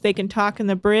asks if they can talk in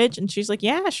the bridge. And she's like,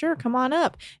 yeah, sure, come on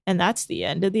up. And that's the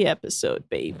end of the episode,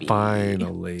 baby.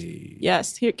 Finally.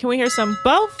 Yes. Here, can we hear some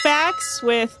boat facts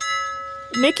with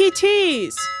Nikki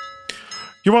Tease?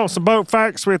 You want some boat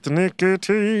facts with the Nikki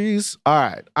Tease? All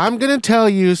right. I'm going to tell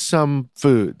you some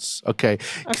foods. Okay.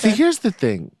 See, here's the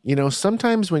thing. You know,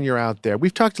 sometimes when you're out there,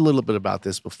 we've talked a little bit about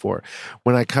this before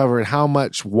when I covered how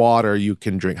much water you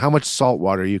can drink, how much salt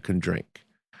water you can drink.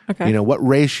 Okay. You know, what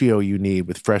ratio you need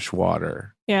with fresh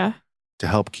water Yeah. to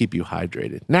help keep you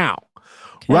hydrated. Now,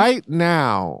 right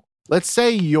now, let's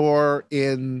say you're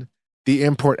in the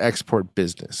import-export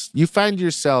business. You find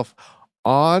yourself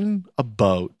on a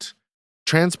boat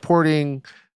transporting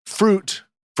fruit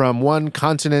from one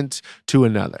continent to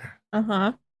another.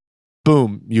 Uh-huh.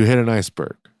 Boom, you hit an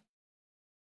iceberg.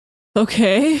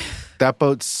 Okay. That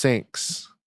boat sinks.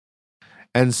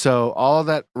 And so all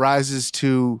that rises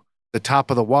to the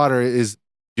top of the water is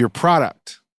your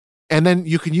product. And then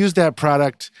you can use that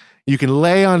product, you can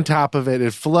lay on top of it,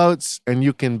 it floats, and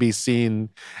you can be seen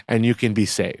and you can be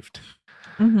saved.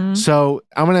 Mm-hmm. So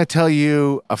I'm going to tell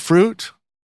you a fruit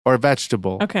or a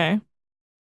vegetable. Okay.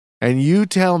 And you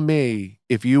tell me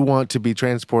if you want to be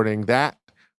transporting that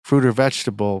fruit or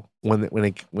vegetable when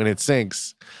it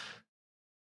sinks,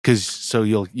 because so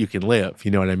you can live.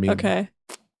 You know what I mean? Okay.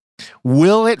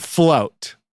 Will it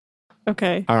float?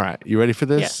 Okay. All right. You ready for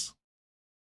this? Yes.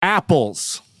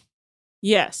 Apples.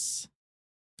 Yes.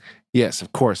 Yes,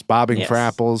 of course. Bobbing for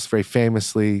Yes. apples. Very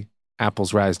famously,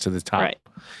 apples rise to the top. Right.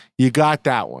 You got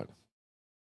that one.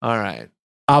 All right.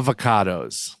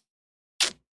 Avocados.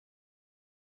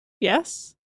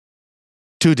 Yes.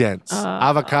 Too dense.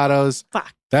 Avocados.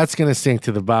 Fuck. That's going to sink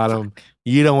to the bottom.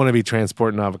 You don't want to be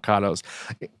transporting avocados.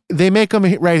 They make them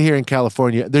right here in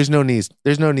California. There's no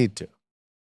need to.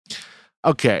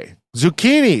 Okay.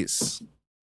 Zucchinis.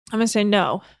 I'm going to say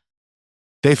no.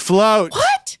 They float.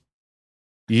 What?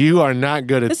 You are not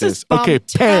good at This this. is Okay,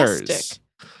 bombastic.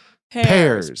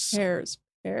 pears.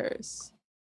 Pears.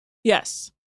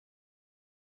 Yes.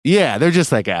 Yeah, they're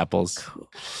just like apples. Cool.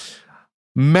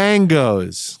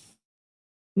 Mangoes.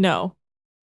 No.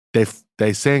 They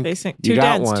sink. They sink. You Too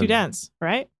got dense. one. Too dense.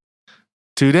 Right?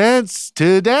 Too dense.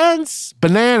 Too dense.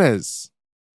 Bananas.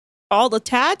 All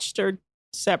attached or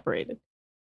separated?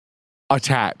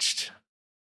 Attached.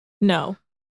 No.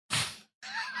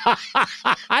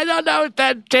 I don't know if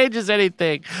that changes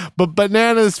anything, but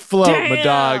bananas float, my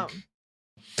dog.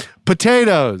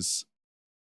 Potatoes.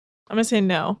 I'm going to say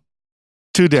no.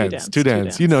 Too dense. Too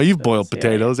dense. You know, you've boiled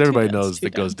potatoes. yeah, Everybody too dense, knows too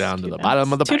that goes dense, down to too the dense.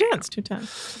 bottom of the Too pan. dense. Too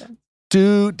dense.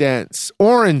 Too dense.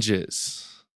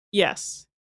 Oranges. Yes.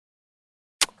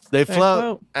 They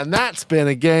float. And that's been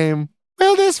a game.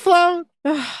 Will this float?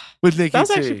 With Nikki T. That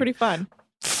was actually pretty fun.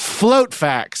 Float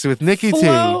facts with Nikki T.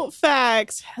 Float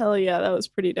facts. Hell yeah, that was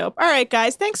pretty dope. All right,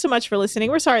 guys, thanks so much for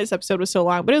listening. We're sorry this episode was so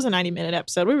long, but it was a 90-minute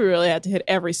episode. We really had to hit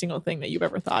every single thing that you've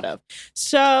ever thought of.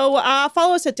 So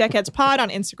follow us at DeckheadsPod on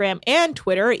Instagram and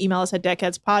Twitter. Email us at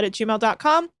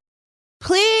deckheadspod@gmail.com.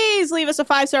 Please leave us a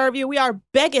 5-star review. We are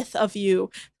beggeth of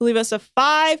you to leave us a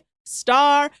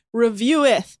 5-star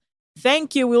revieweth.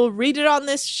 Thank you. We'll read it on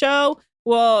this show.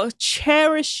 We'll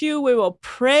cherish you. We will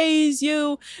praise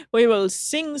you. We will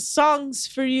sing songs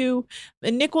for you.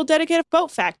 And Nick will dedicate a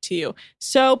boat fact to you.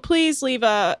 So please leave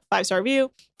a 5-star review.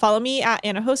 Follow me at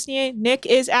Anna Hosnier. Nick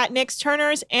is at Nick's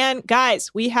Turners. And guys,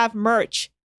 we have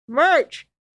merch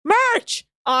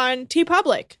on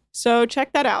TeePublic. So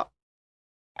check that out.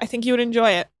 I think you would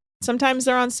enjoy it. Sometimes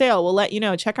they're on sale. We'll let you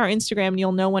know. Check our Instagram and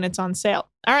you'll know when it's on sale.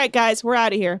 All right, guys, we're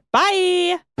out of here.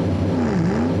 Bye.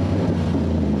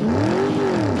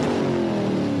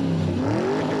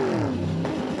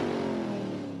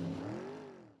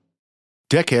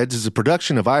 Deckheads is a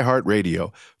production of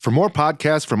iHeartRadio. For more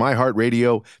podcasts from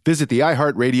iHeartRadio, visit the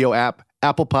iHeartRadio app,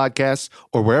 Apple Podcasts,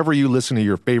 or wherever you listen to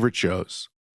your favorite shows.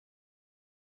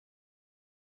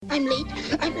 I'm late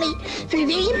for a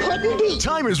very important date.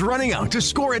 Time is running out to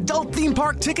score adult theme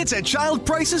park tickets at child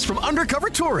prices from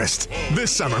Undercover Tourist. This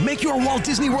summer, make your Walt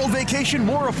Disney World vacation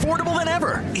more affordable than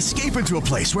ever. Escape into a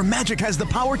place where magic has the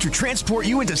power to transport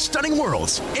you into stunning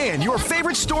worlds and your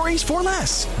favorite stories for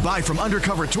less. Buy from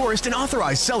Undercover Tourist, an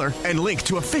authorized seller, and link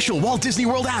to official Walt Disney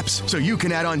World apps so you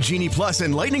can add on Genie Plus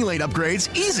and Lightning Lane upgrades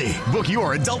easy. Book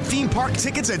your adult theme park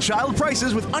tickets at child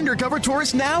prices with Undercover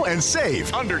Tourist now and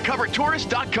save.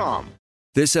 UndercoverTourist.com.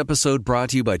 This episode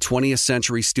brought to you by 20th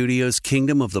Century Studios'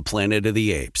 Kingdom of the Planet of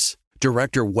the Apes.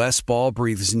 Director Wes Ball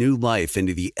breathes new life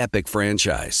into the epic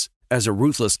franchise. As a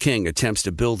ruthless king attempts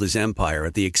to build his empire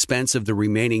at the expense of the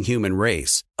remaining human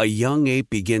race, a young ape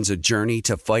begins a journey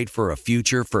to fight for a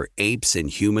future for apes and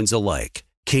humans alike.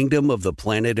 Kingdom of the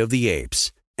Planet of the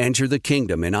Apes. Enter the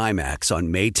kingdom in IMAX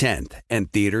on May 10th and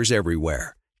theaters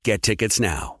everywhere. Get tickets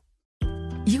now.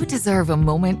 You deserve a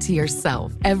moment to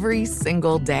yourself every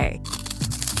single day.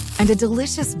 And a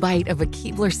delicious bite of a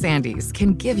Keebler Sandies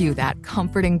can give you that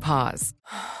comforting pause.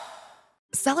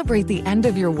 Celebrate the end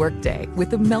of your workday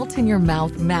with the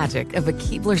melt-in-your-mouth magic of a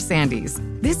Keebler Sandies.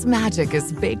 This magic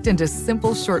is baked into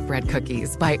simple shortbread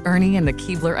cookies by Ernie and the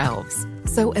Keebler Elves.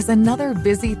 So as another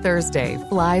busy Thursday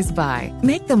flies by,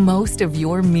 make the most of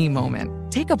your me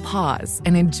moment. Take a pause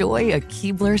and enjoy a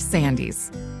Keebler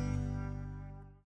Sandies.